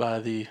by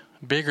the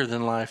bigger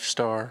than life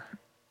star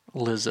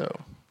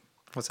Lizzo.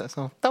 What's that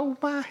song? Throw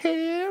my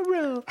hair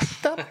up.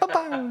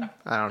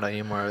 I don't know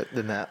any more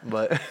than that,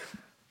 but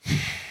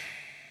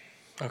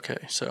okay,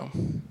 so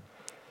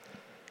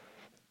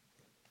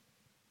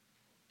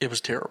it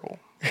was terrible.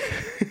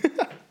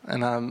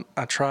 And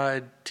I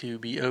tried to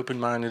be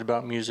open-minded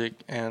about music,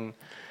 and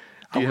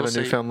do you have a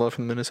newfound love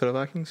for the Minnesota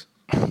Vikings?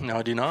 No,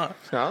 I do not.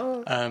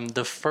 Oh.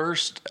 The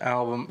first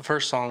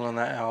song on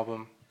that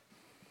album,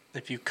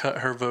 if you cut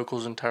her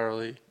vocals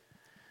entirely,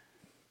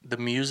 the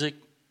music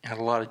had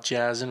a lot of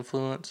jazz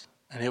influence,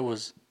 and it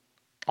was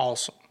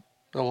awesome.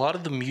 A lot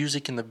of the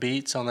music and the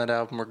beats on that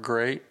album were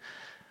great,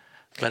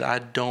 but I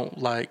don't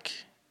like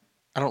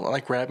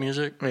rap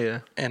music. Yeah.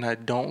 And I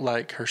don't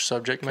like her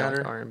subject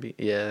matter. R&B.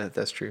 Yeah,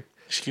 that's true.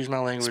 Excuse my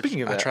language.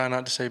 Speaking of that, I try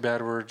not to say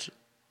bad words,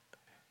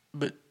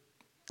 but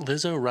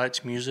Lizzo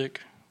writes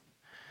music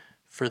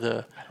for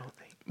the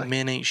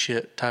men ain't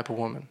shit type of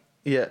woman.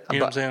 Yeah, You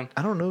know what I'm saying?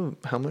 I don't know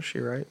how much she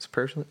writes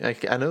personally.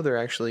 I know they're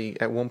actually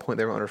at one point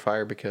they were under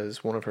fire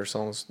because one of her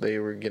songs they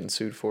were getting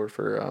sued for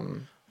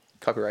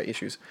copyright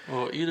issues.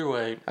 Well, either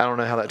way, I don't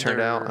know how that turned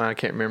They're- out, and I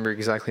can't remember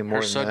exactly more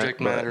her than subject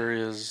that. but- matter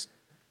is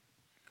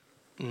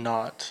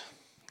not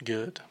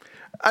good.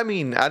 I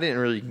mean, I didn't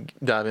really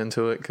dive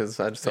into it because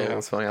I just thought Yeah. it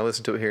was funny. I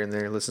listened to it here and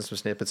there, listened to some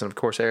snippets, and of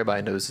course,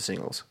 everybody knows the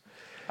singles.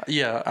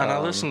 Yeah, and I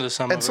listened to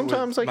some and of it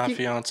sometimes, with like, my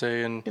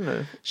fiance, and You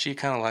know, she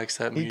kind of likes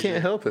that you music.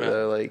 can't help it but-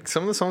 though. Like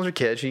some of the songs are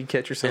catchy, you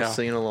catch yourself Yeah.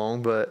 singing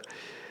along. But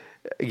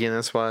again,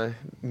 that's why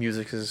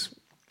music is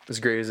as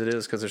great as it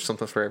is because there's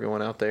something for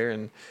everyone out there,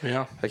 and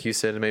Yeah, like you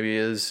said, maybe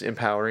it is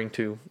empowering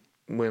to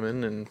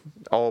women and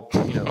all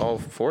all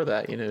for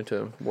that,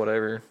 to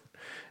whatever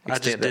I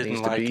extent just that didn't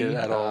needs like to be. it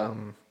at all.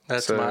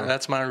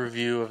 That's my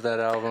review of that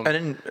album. And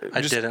then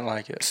I just didn't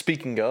like it.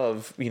 Speaking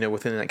of,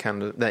 within that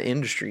kind of that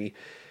industry,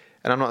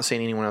 and I'm not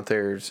saying anyone out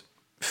there is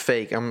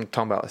fake. I'm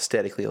talking about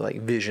aesthetically,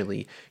 like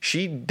visually.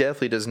 She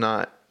definitely does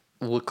not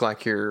look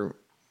like your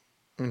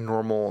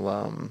normal.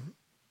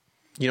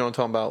 You know what I'm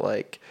talking about,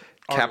 like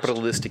Artist.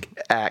 capitalistic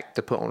act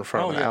to put on the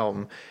front of an yeah.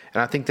 album.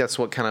 And I think that's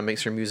what kind of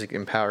makes her music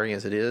empowering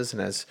as it is,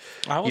 and as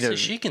I will say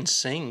she can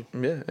sing.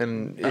 yeah,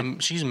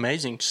 and She's an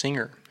amazing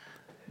singer,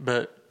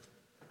 but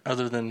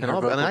other than her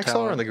And vocal I saw her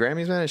on talent, the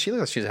Grammys, man, and she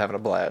looks like she's having a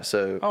blast.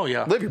 So, Oh,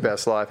 yeah. live your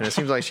best life, and it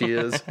seems like she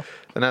is,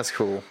 and that's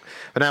cool.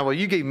 But now, what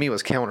you gave me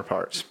was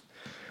Counterparts.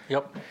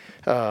 yep,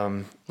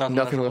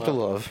 Nothing left to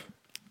love.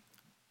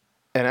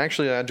 And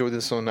actually, I enjoyed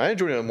this one. I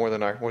enjoyed it more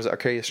than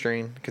Arcadia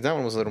Strain because that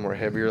one was a little more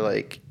heavier.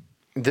 Like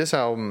this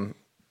album,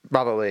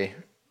 by the way,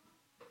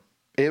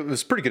 it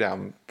was a pretty good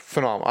album,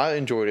 phenomenal. I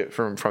enjoyed it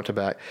from front to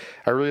back.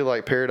 I really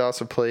like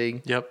Paradox of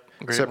Plague. Yep,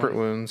 great Separate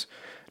one. Wounds,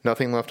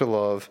 Nothing Left to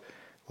Love,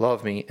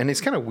 Love Me. And it's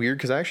kind of weird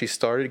because I actually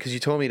started because you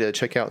told me to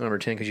check out number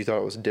 10 because you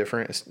thought it was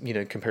different,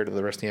 compared to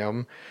the rest of the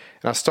album.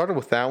 And I started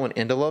with that one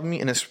into Love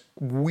Me, and it's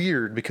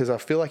weird because I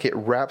feel like it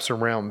wraps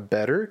around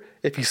better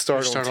if you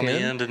start on 10. on the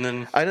end and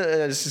then I know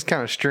it's just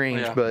kind of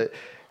strange, Yeah. but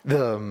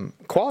the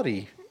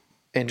quality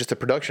and just the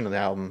production of the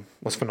album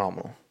was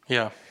phenomenal.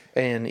 yeah,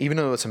 And even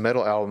though it's a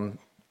metal album,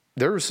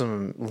 there was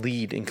some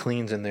lead and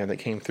cleans in there that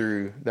came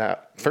through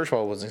that, first of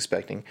all, I wasn't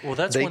expecting. Well,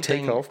 that's they one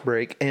take thing- off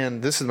break,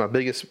 and this is my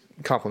biggest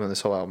compliment of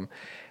this whole album.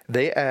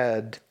 They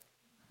add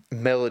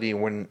melody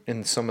when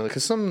in some of the,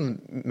 because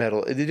some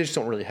metal they just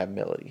don't really have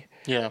melody.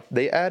 yeah.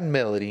 They add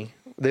melody.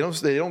 They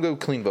don't go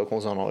clean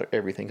vocals on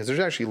everything because there's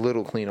actually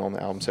little clean on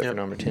the album except for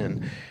number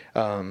 10.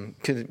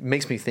 Because it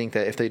makes me think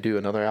that if they do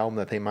another album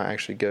that they might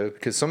actually go,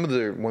 because some of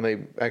when they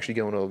actually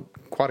go into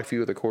quite a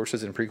few of the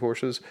choruses and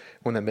pre-choruses,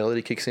 when the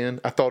melody kicks in,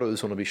 I thought it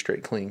was going to be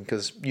straight clean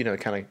because it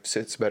kind of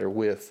sits better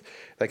with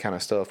that kind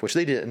of stuff, which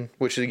they didn't.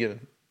 Which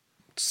again,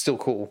 still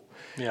cool.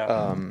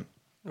 Yeah.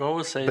 I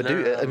would say But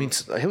dude, I mean,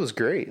 it was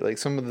great. Like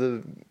some of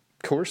the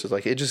choruses,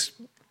 like it just.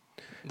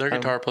 their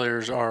guitar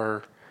players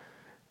are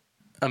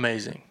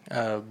amazing.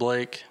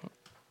 Blake,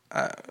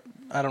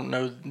 I don't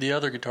know the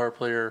other guitar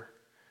player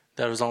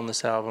that was on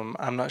this album.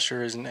 I'm not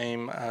sure his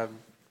name. I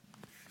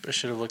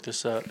should have looked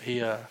this up.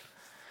 He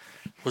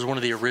was one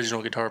of the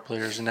original guitar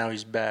players, and now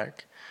he's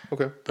back.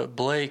 Okay. But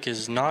Blake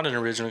is not an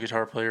original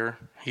guitar player.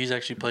 He's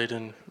actually played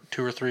in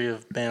 2 or 3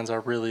 of bands I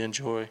really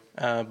enjoy.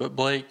 But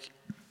Blake,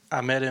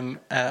 I met him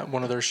at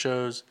one of their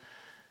shows.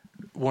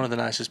 One of the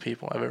nicest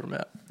people I've ever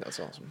met. That's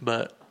awesome.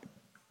 But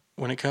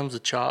when it comes to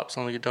chops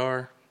on the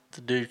guitar,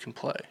 the dude can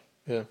play.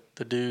 Yeah.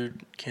 The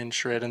dude can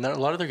shred. And a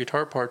lot of their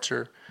guitar parts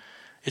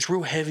it's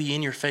real heavy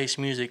in your face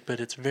music, but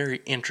it's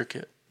very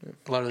intricate.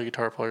 A lot of the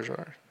guitar players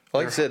are.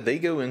 Like I said, they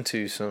go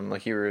into some,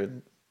 like you were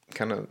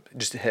kind of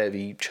just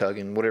heavy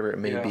chugging, whatever it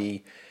may Yeah.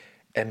 be,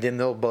 and then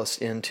they'll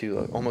bust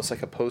into almost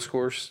like a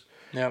post-chorus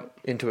Yep.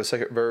 into a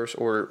second verse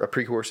or a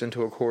pre-chorus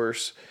into a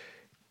chorus,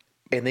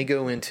 and they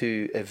go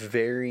into a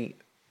very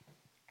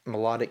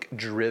melodic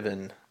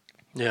driven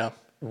Yeah.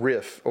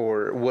 riff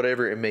or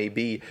whatever it may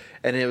be.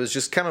 And it was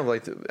just kind of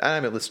like, I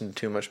haven't listened to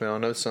too much metal. I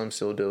know some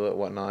still do it,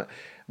 whatnot.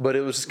 But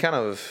it was just kind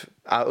of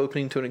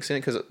eye-opening to an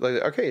extent because,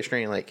 like, Arcadia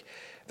Strain, like,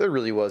 there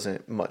really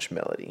wasn't much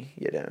melody,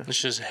 It's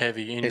just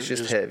heavy. And It's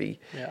just heavy.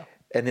 Yeah.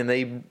 And then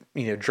they,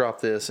 drop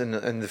this, and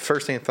the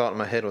first thing I thought in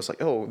my head was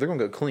like, oh, they're going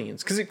to go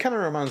cleans. Because it kind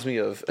of reminds me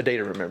of A Day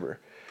to Remember.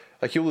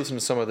 Like, you'll listen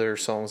to some of their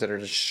songs that are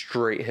just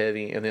straight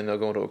heavy, and then they'll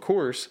go into a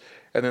chorus,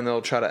 and then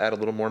they'll try to add a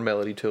little more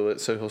melody to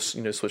it, so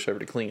he'll, switch over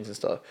to cleans and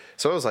stuff.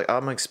 So I was like,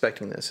 I'm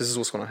expecting this. This is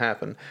what's going to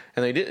happen.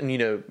 And they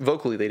didn't,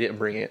 vocally they didn't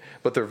bring it.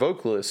 But their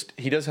vocalist,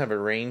 he does have a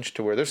range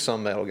to where there's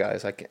some metal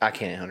guys I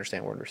can't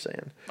understand what they're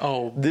saying.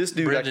 Oh, This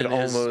dude, Brendan I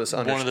could is almost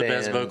understand one of the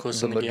best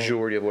vocalists the in the game.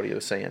 majority of what he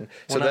was saying.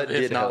 So One of, that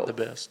did if not help. the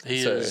best.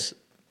 He So- is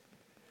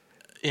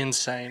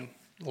insane.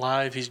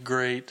 Live, he's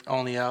great.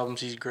 On the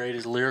albums, he's great.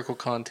 His lyrical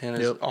content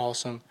is Yep.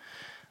 awesome.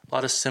 A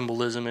lot of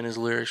symbolism in his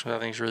lyrics, which I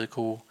think is really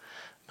cool.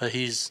 But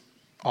he's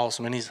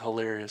awesome, and he's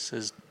hilarious.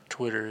 His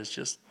Twitter is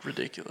just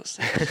ridiculous.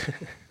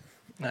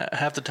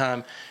 Half the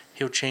time,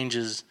 he'll change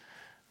his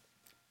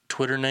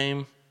Twitter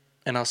name,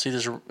 and I'll see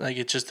this, like,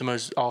 it's just the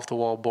most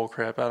off-the-wall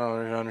bullcrap. I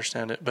don't even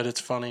understand it, but it's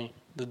funny.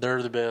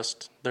 They're the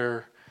best.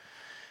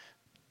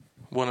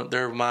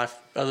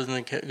 Other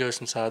than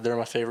Ghost Inside, they're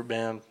my favorite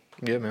band.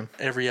 Yeah, man.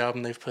 Every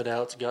album they've put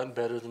out's gotten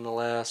better than the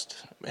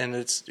last, and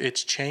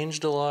it's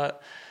changed a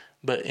lot,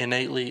 but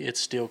innately it's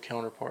still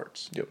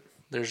Counterparts. Yep.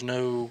 There's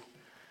no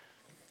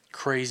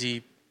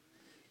crazy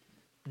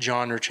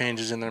genre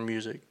changes in their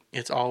music.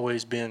 It's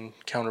always been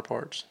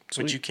Counterparts,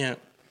 Sweet. which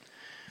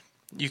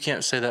you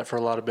can't say that for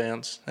a lot of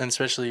bands, and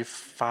especially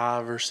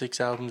 5 or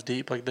 6 albums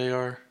deep like they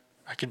are.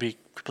 I could be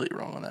completely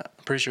wrong on that.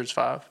 I'm pretty sure it's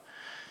 5,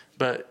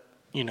 but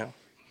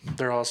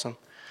they're awesome.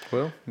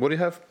 Well, what do you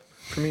have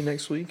for me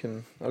next week?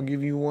 And I'll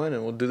give you one,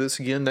 and we'll do this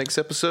again next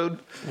episode.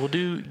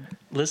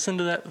 Listen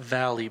to that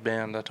Valley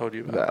band I told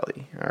you about.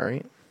 Valley, all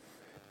right.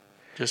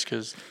 Just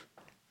because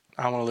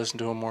I want to listen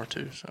to them more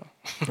too. So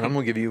I'm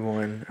gonna give you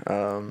one.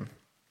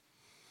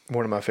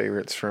 One of my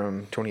favorites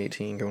from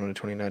 2018 going into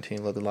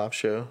 2019. Love the live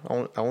show.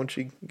 I want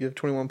you to give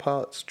 21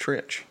 Pilots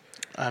Trench.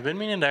 I've been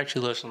meaning to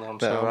actually listen to them.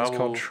 That so one's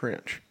called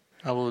Trench.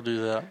 I will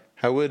do that.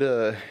 I would.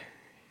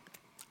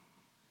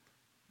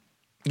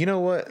 You know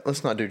what?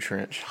 Let's not do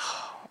Trench.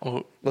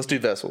 Oh, Let's do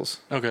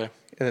Vessels. okay.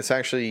 And it's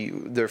actually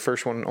their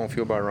first one on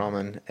Fueled by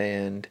Ramen,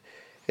 and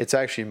it's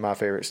actually my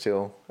favorite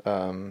still.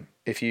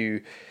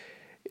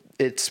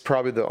 It's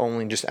probably the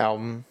only just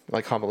album,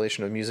 like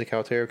compilation of music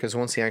out there, because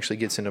once he actually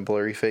gets into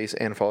Blurry Face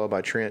and followed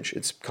by Trench,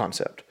 it's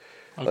concept.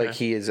 Okay. Like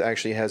he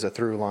actually has a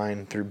through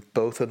line through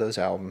both of those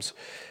albums.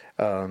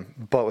 But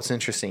what's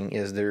interesting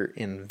is they're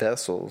in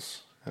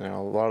Vessels. And a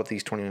lot of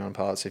these 21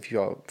 Pilots, if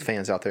y'all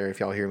fans out there, if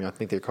y'all hear me, I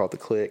think they're called The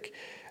Click.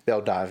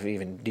 They'll dive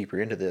even deeper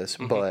into this.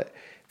 Mm-hmm. But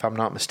if I'm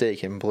not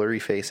mistaken, Blurry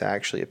Face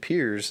actually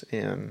appears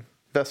in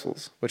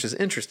Vessels, which is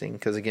interesting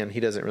because, again,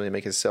 he doesn't really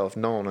make himself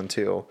known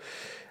until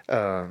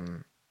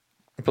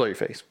Blurry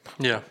Face.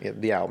 Yeah,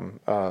 the album.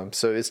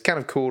 So it's kind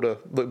of cool to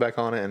look back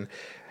on it, and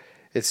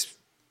it's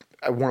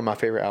one of my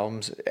favorite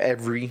albums.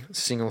 Every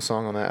single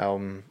song on that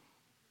album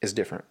is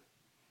different.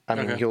 I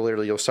mean,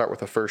 you'll start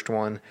with the first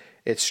one.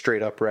 It's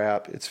straight up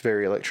rap. It's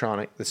very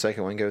electronic. The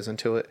second one goes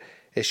into it.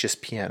 It's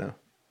just piano,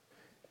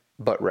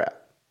 but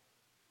rap.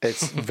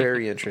 It's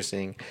very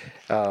interesting.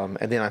 And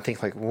then I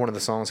think like one of the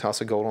songs, House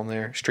of Gold, on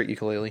there, straight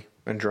ukulele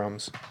and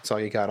drums. That's all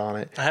you got on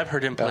it. I have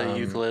heard him play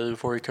ukulele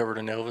before he covered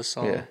an Elvis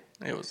song. Yeah.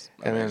 It was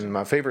amazing. And then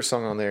my favorite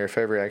song on there, if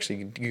ever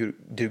actually you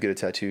do get a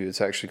tattoo,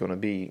 it's actually going to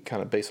be kind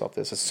of based off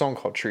this. It's a song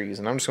called Trees,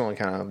 and I'm just going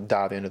to kind of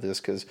dive into this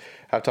because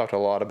I've talked a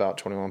lot about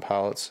 21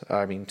 Pilots.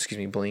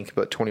 Blink,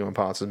 but 21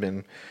 Pilots has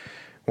been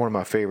one of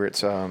my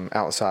favorites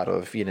outside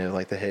of,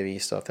 like the heavy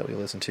stuff that we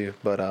listen to.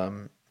 But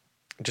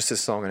just this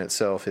song in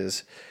itself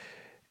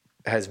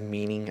has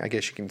meaning, I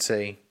guess you can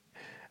say.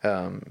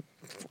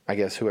 I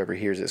guess whoever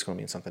hears it's going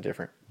to mean something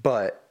different.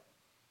 But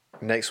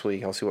next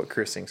week, I'll see what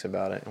Chris thinks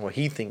about it and what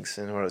he thinks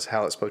and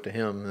how it spoke to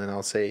him. And then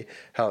I'll say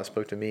how it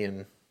spoke to me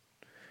and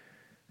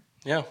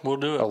yeah, we'll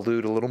do it.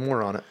 Allude a little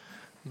more on it.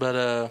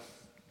 But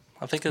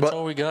I think that's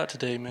all we got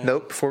today, man.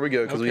 Nope. Before we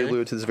go, because we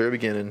alluded to this very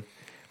beginning,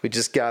 we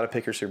just got to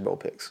pick our Super Bowl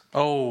picks.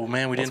 Oh,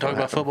 man, we didn't talk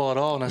about football at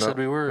all, and I said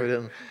we were. We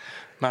didn't.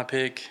 My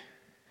pick.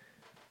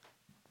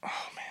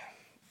 Oh, man.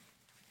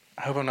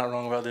 I hope I'm not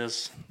wrong about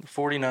this.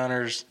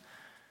 49ers,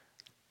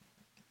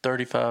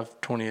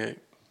 35-28.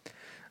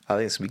 I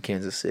think it's going to be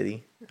Kansas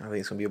City. I think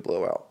it's going to be a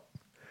blowout.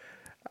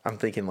 I'm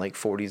thinking like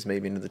 40s,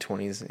 maybe into the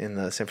 20s in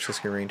the San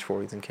Francisco range,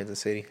 40s in Kansas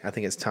City. I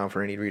think it's time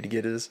for Andy Reid to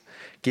get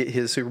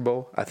his Super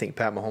Bowl. I think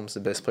Pat Mahomes is the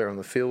best player on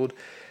the field.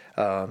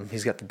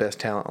 He's got the best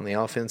talent on the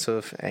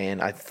offensive,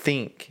 and I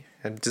think,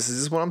 and this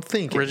is what I'm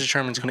thinking. Richard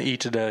Sherman's going to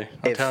eat today.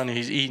 I'm telling you,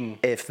 he's eating.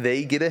 If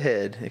they get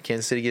ahead, if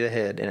Kansas City get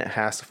ahead, and it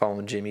has to fall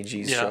on Jimmy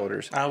G's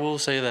shoulders. I will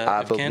say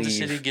that. If Kansas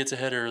City gets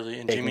ahead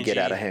early and Jimmy G get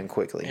out of hand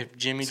quickly. If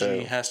Jimmy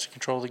G has to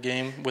control the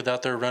game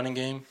without their running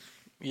game,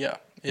 it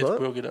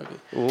will get ugly.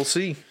 We'll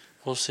see.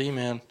 We'll see,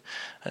 man.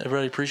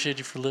 Everybody, appreciate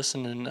you for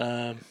listening.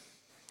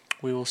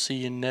 We will see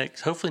you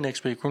hopefully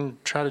next week. We're going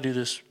to try to do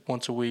this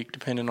once a week,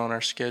 depending on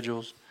our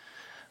schedules.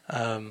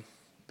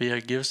 But yeah,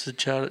 give us a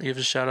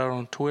shout out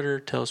on Twitter.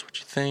 Tell us what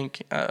you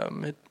think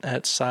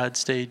at Side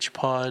Stage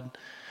Pod.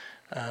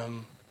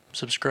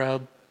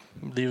 Subscribe,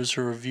 leave us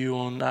a review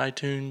on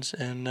iTunes,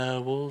 and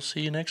we'll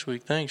see you next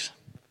week. Thanks.